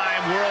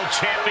multi-time world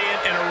champion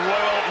and a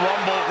Royal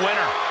Rumble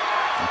winner.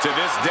 To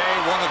this day,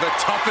 one of the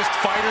toughest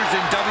fighters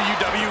in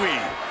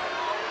WWE.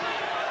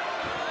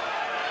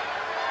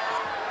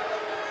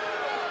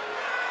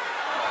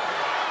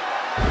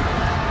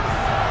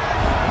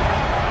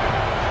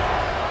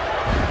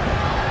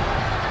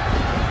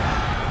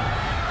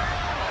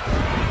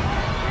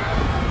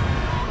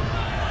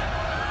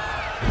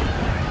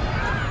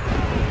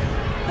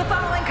 The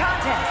following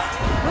contest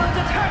will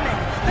determine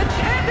the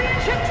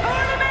championship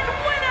tournament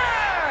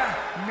winner.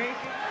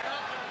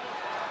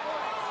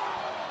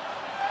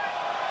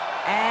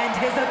 And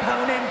his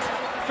opponent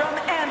from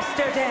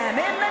Amsterdam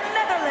in the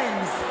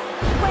Netherlands,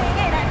 weighing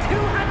in at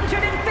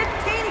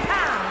 215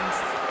 pounds,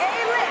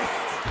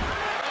 A-list.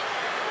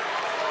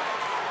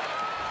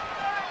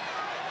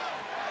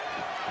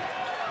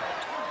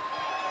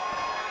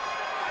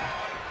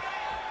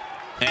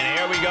 And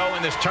here we go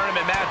in this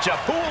tournament matchup.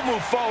 Who will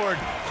move forward?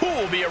 Who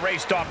will be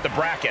erased off the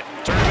bracket?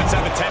 Tournaments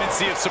have a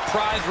tendency of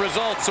surprise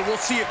results, so we'll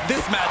see if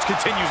this match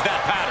continues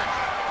that pattern.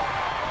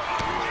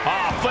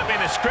 Flipping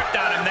the script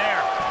on him there.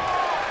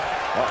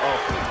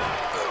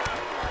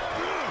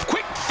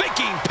 Quick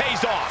thinking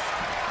pays off.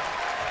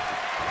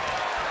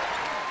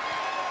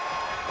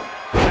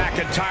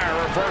 McIntyre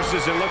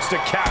reverses and looks to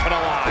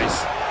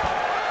capitalize.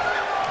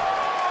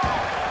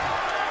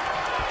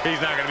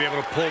 He's not going to be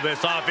able to pull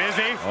this off, is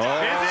he?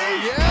 Oh, is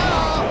he?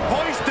 yeah!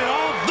 Hoisted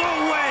all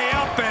the way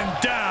up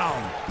and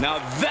down. Now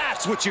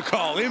that's what you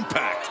call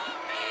impact.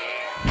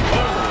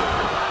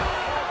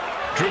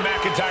 Drew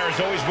McIntyre is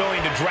always willing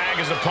to drag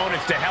his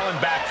opponents to hell and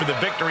back for the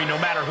victory, no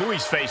matter who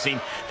he's facing.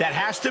 That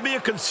has to be a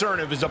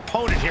concern of his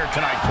opponent here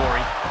tonight,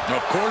 Corey.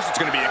 Of course it's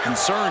going to be a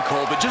concern,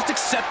 Cole, but just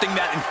accepting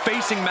that and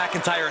facing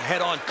McIntyre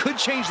head-on could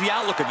change the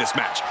outlook of this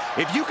match.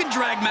 If you can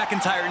drag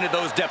McIntyre into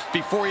those depths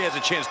before he has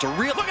a chance to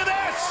Look at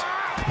this!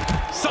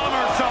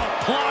 Somersault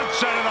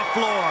plunge out of the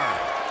floor.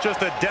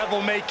 Just a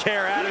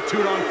devil-may-care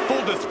attitude on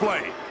full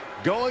display.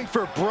 Going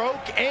for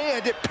broke,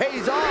 and it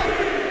pays off.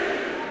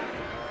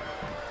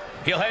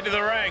 He'll head to the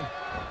ring.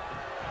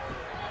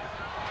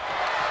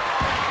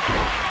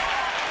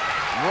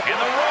 And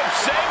the ropes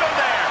save him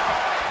there.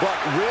 But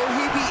will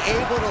he be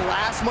able to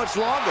last much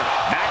longer?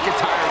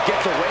 McIntyre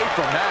gets away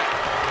from that.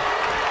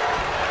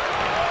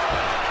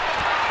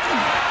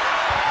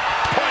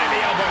 Point of the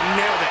elbow,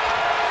 nailed it.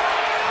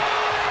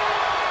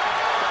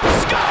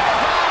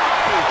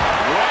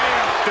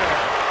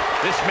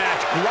 This match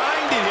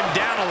grinded him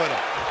down a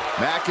little.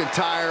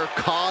 McIntyre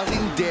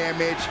causing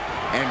damage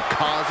and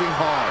causing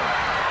harm.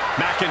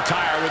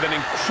 McIntyre with an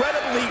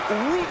incredibly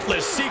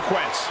ruthless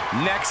sequence.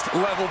 Next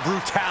level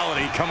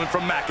brutality coming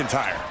from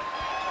McIntyre.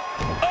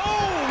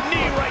 Oh,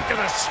 knee right to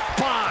the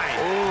spine.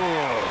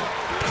 Ooh.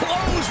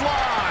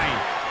 Clothesline.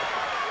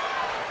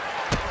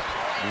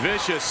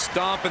 Vicious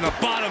stomp in the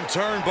bottom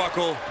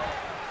turnbuckle.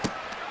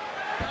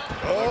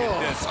 Look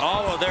at this,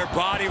 all of their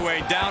body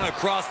weight down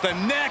across the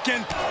neck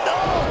and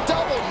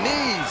double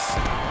knees.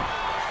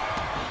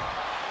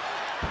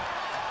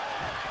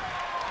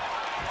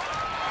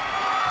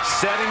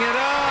 Setting it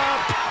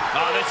up.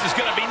 Oh, this is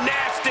going to be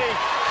nasty.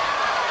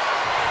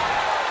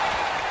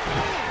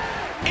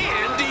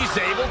 And he's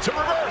able to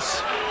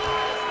reverse.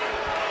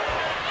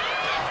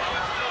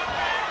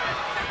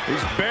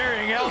 He's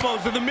burying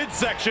elbows in the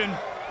midsection.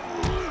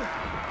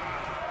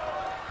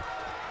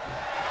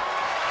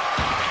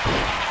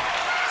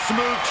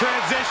 Smooth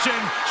transition.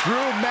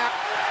 Drew Mac.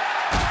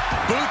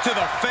 Boot to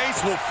the face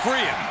will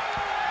free him.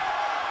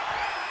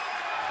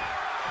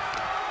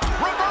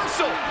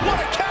 Reversal. What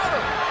a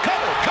counter.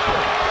 Cover,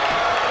 cover.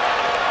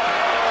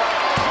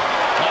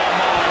 Oh,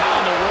 no. How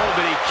in the world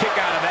did he kick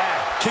out of that?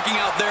 Kicking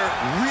out there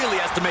really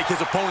has to make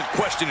his opponent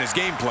question his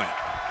game plan.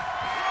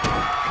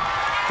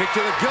 Kick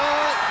to the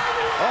gut.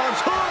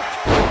 Arms hooked.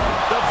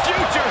 The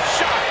future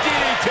shock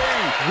DDT.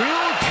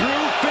 Will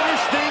Drew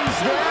finish things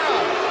now?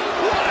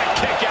 What a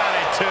kick out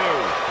at two.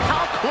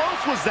 How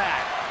close was that?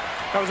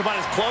 That was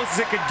about as close as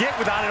it could get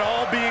without it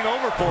all being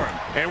over for him.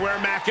 And where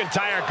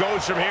McIntyre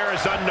goes from here is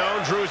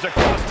unknown. Drew's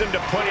accustomed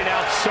to putting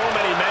out so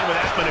many men with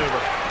that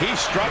maneuver. He's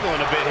struggling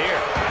a bit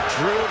here.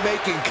 Drew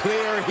making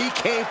clear he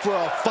came for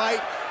a fight,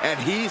 and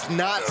he's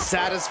not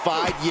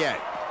satisfied yet.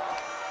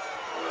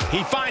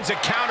 He finds a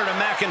counter to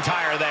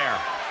McIntyre there.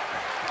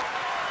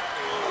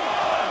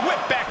 Whip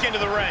back into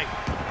the ring.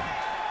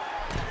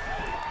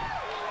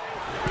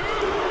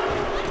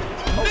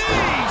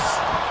 Knees!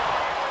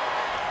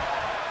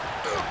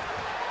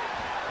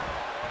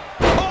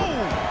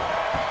 Oh!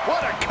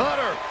 What a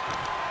cutter!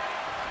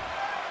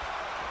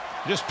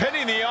 Just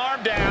pinning the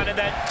arm down and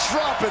then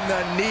Dropping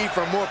the knee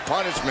for more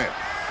punishment.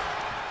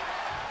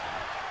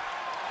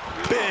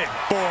 Big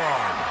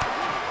forearm.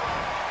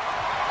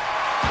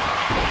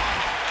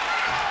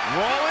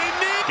 rolling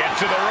knee. Get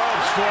to the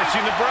ropes,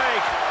 forcing the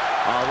break.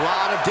 A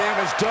lot of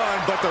damage done,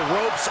 but the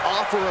ropes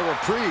offer a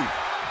reprieve.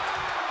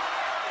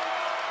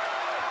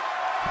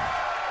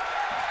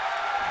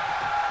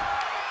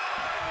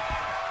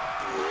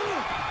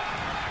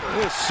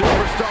 This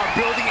superstar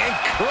building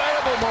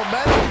incredible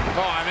momentum.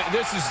 Oh, I mean,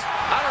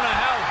 I don't know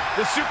how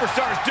the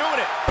superstar's doing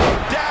it.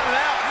 Down and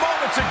out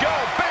moments ago,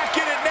 back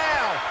in it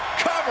now.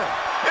 Cover,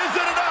 is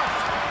it enough?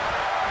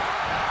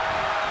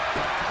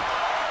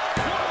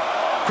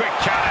 Quick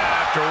count out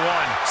after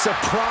one.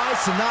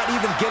 Surprised to not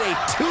even get a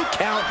 2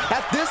 count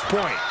at this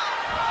point.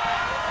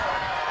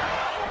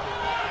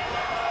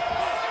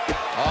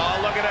 Oh,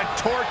 look at that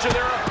torture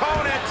their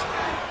opponent.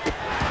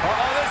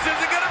 Oh, this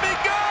isn't going to be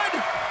good.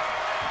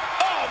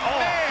 Oh,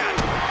 man.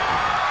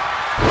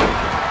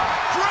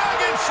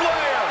 Dragon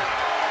Slayer.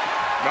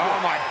 Oh,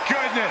 my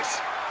goodness.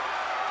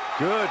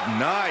 Good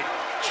night.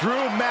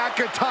 Drew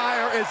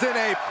McIntyre is in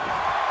a...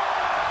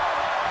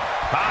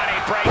 Body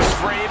breaks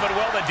free, but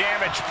will the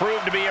damage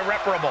prove to be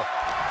irreparable?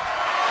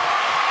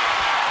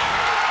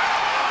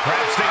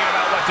 Perhaps thinking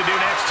about what to do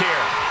next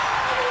here.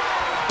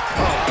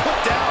 Oh, put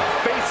down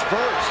face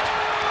first.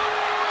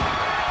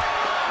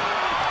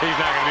 He's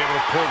not going to be able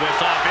to pull this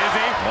off, is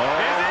he?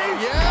 Oh, Is he?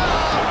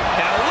 yeah.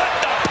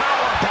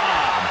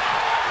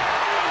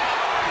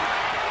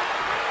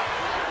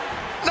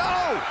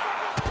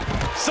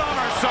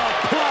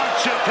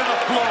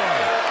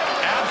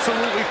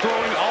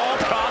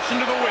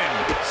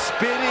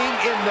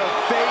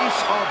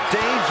 of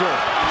danger.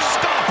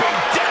 Stomping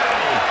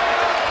down.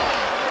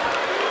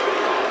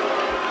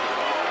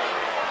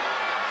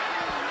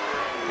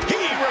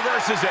 He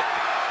reverses it.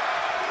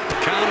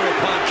 Counter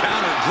upon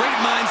counter. Great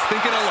minds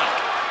thinking alike.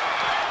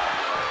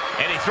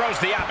 And he throws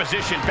the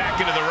opposition back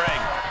into the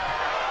ring.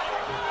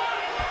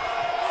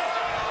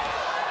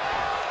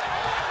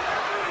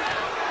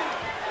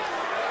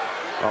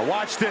 Oh,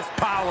 watch this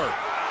power.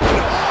 Oh,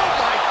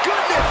 my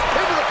goodness!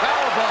 Into the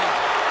powerbomb.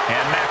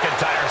 And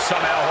McIntyre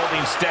somehow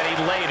holding steady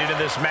late into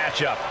this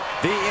matchup.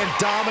 The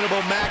indomitable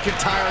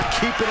McIntyre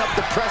keeping up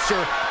the pressure,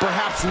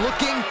 perhaps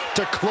looking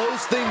to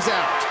close things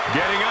out.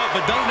 Getting up,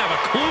 but doesn't have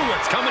a clue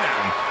what's coming at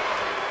him.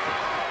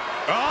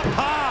 Up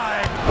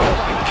high. Oh,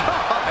 my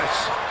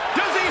gosh.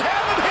 Does he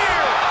have him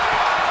here?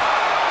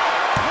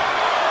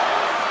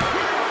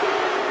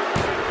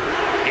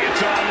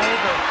 It's all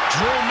over.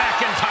 Drew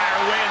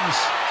McIntyre wins.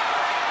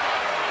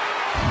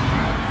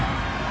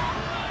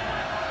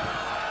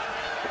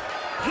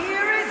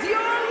 Here is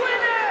your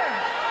winner,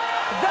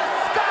 the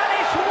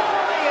Scottish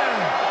Warrior,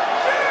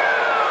 Drew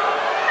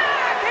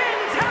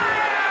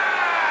McIntyre!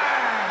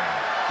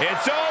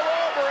 It's all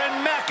over and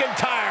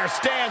McIntyre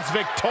stands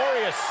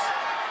victorious.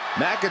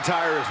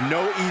 McIntyre is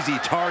no easy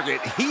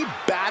target. He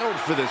battled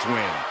for this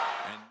win.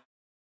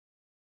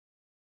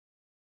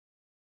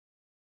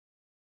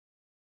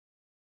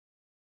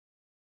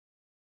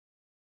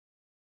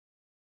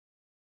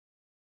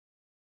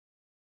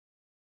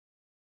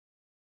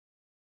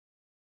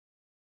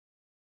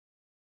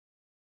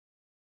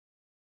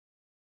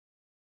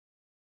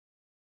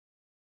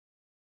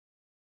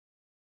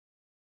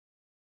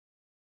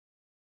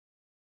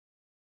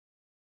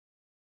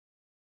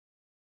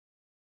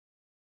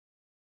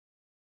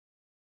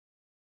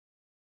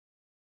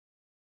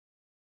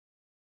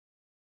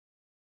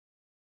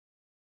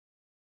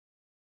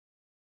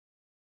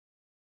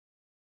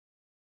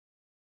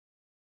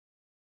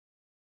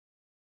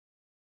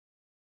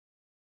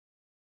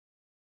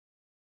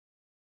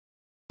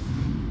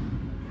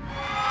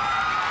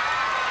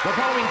 The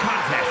following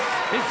contest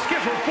is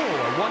scheduled for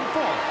one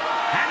fall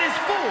and is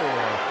for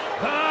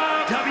the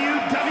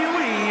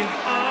WWE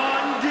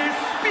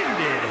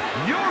Undisputed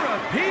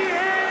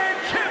European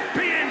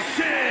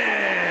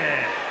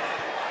Championship.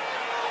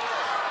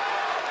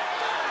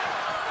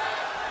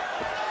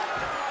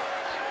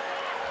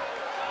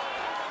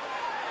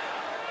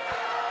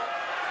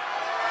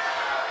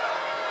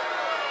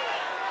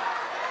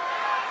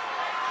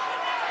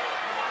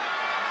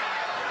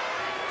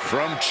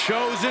 From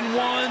chosen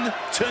one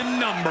to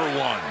number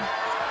one.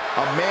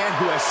 A man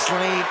who has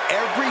slain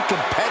every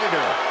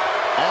competitor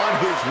on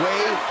his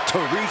way to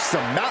reach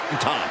the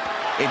mountaintop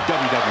in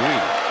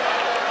WWE.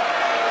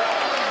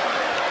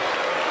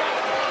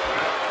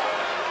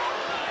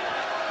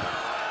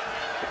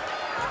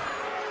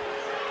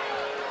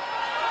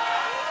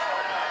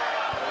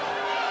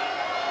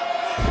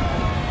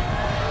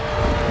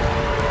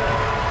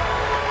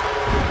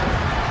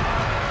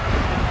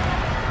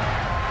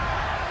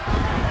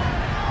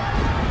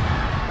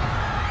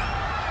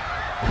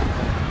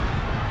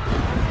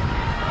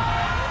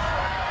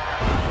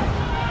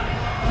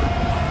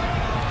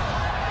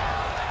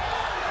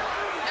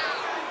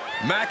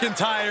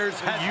 McIntyre's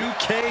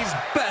UK's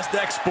best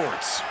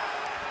exports.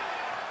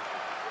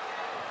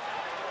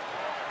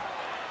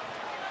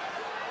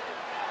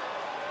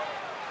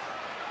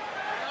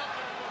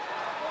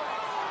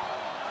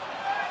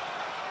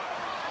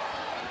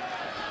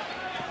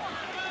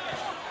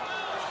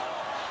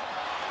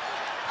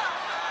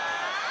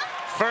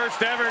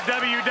 First ever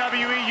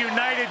WWE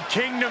United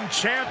Kingdom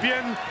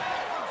champion,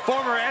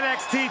 former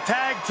NXT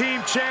Tag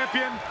Team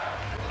champion.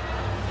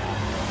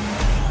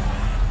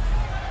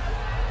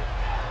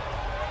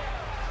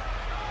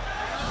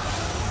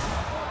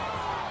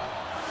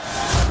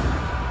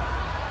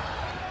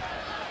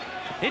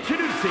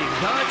 Introducing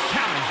the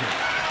challenger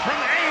from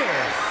Ayr,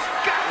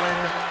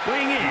 Scotland,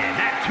 weighing in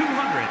at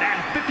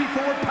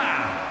 254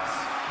 pounds,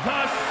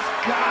 the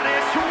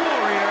Scottish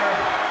Warrior,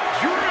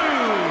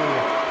 Drew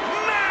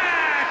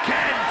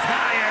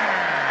McIntyre.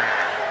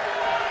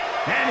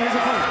 And his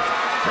opponent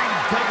from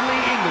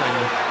Dudley,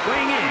 England,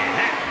 weighing in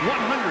at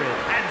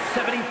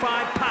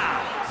 175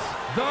 pounds,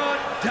 the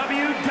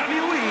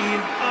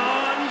WWE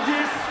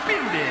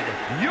Undisputed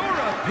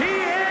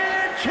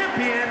European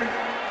Champion,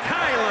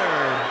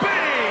 Tyler Bates.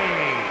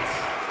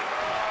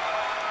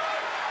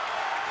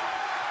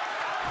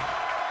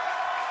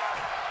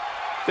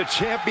 The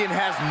champion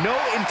has no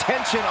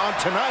intention on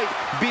tonight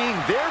being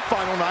their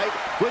final night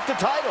with the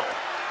title.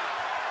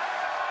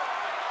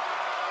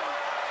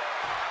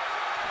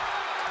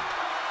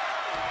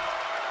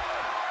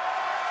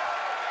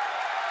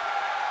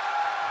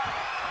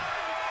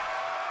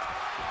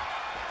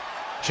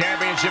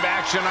 Championship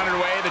action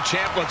underway. The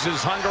champ looks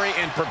as hungry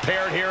and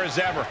prepared here as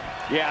ever.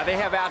 Yeah, they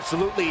have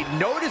absolutely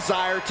no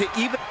desire to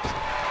even...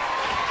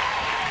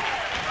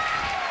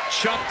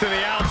 Chuck to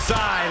the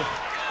outside.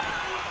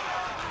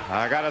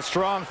 I got a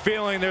strong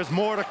feeling there's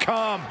more to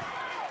come.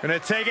 Gonna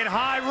take it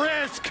high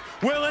risk.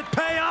 Will it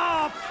pay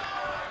off?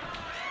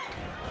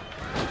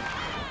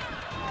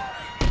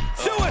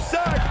 Suicide!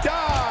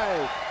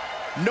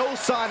 no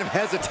sign of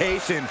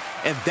hesitation,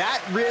 and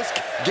that risk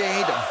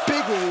gained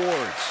big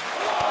rewards.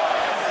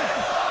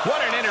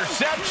 What an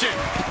interception!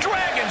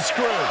 Dragon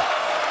screw!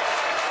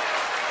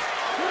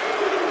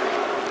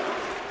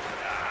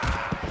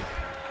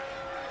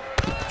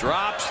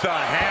 Drops the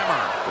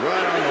hammer.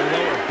 Right on the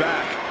lower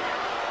back.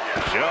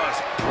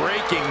 Just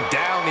breaking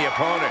down the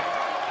opponent.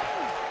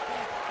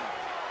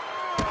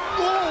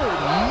 Oh,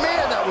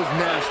 man, that was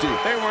nasty.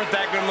 They weren't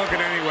that good looking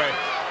anyway.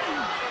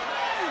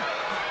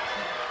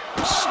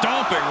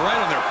 Stomping right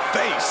on their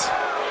face.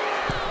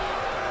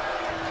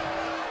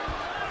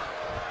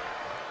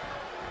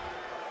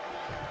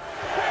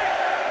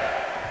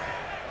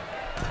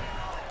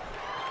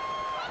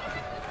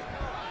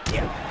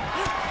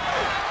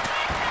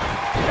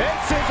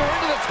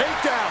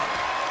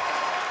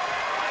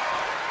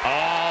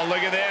 Oh,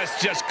 look at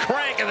this. Just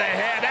cranking the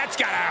head. That's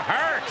gotta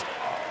hurt.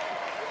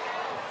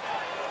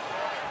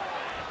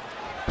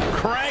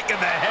 Cranking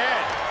the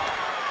head.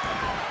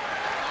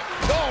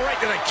 Oh, right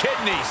to the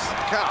kidneys.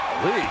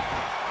 Golly.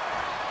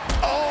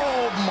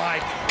 Oh,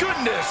 my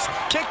goodness.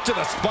 Kick to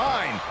the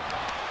spine.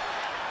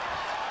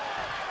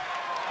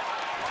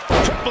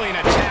 Tripling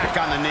attack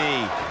on the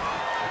knee.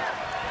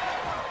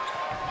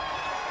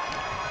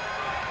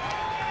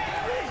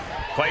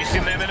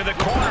 Placing them into the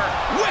corner.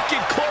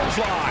 Wicked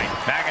clothesline.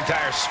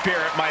 McIntyre's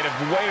spirit might have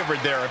wavered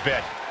there a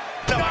bit.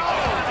 No!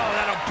 Oh,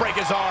 that'll break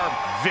his arm.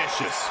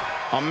 Vicious.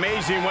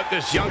 Amazing what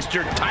this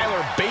youngster Tyler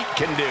Bate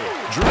can do.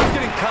 Drew's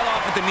getting cut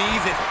off at the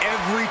knees at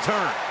every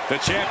turn. The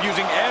champ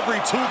using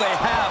every tool they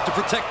have to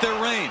protect their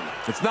reign.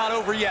 It's not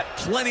over yet.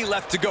 Plenty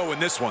left to go in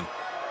this one.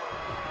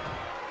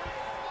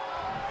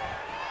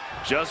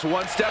 Just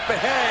one step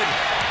ahead.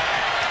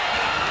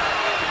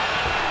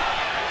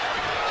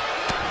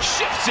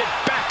 Shifts it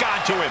back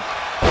onto him.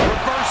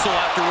 Reversal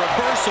after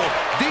reversal.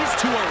 These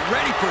two are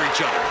ready for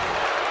each other.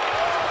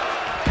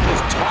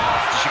 Just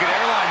tossed. She could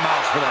airline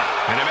miles for that.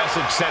 And a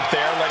message sent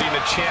there letting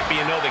the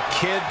champion know the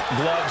kid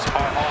gloves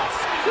are off.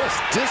 Just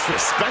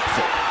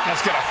disrespectful.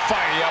 That's going to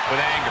fire you up with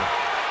anger.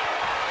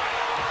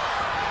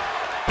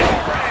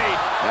 Great.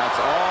 That's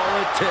all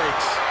it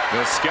takes.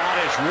 The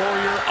Scottish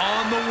warrior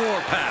on the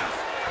warpath.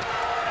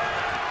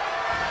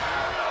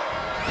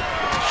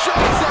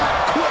 Shots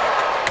out quick.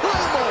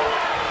 Claymore.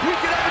 We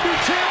can have a new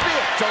champion.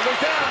 Shoulders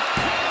down.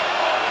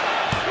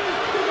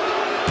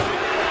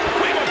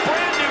 We have a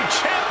brand new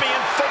champion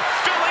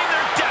fulfilling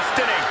their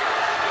destiny.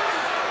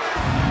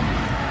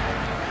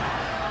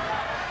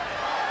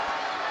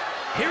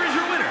 Here is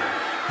your winner,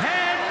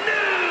 and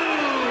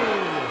new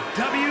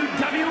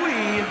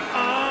WWE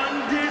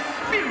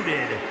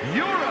Undisputed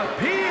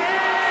European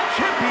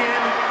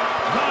Champion,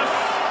 the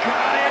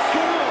Scottish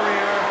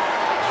Warrior,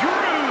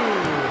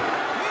 Drew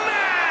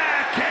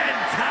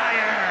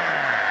McIntyre.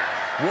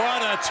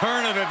 What a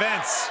turn of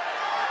events.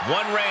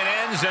 One reign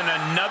ends and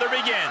another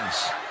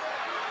begins.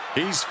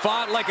 He's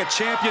fought like a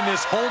champion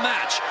this whole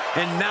match,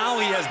 and now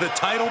he has the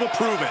title to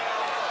prove it.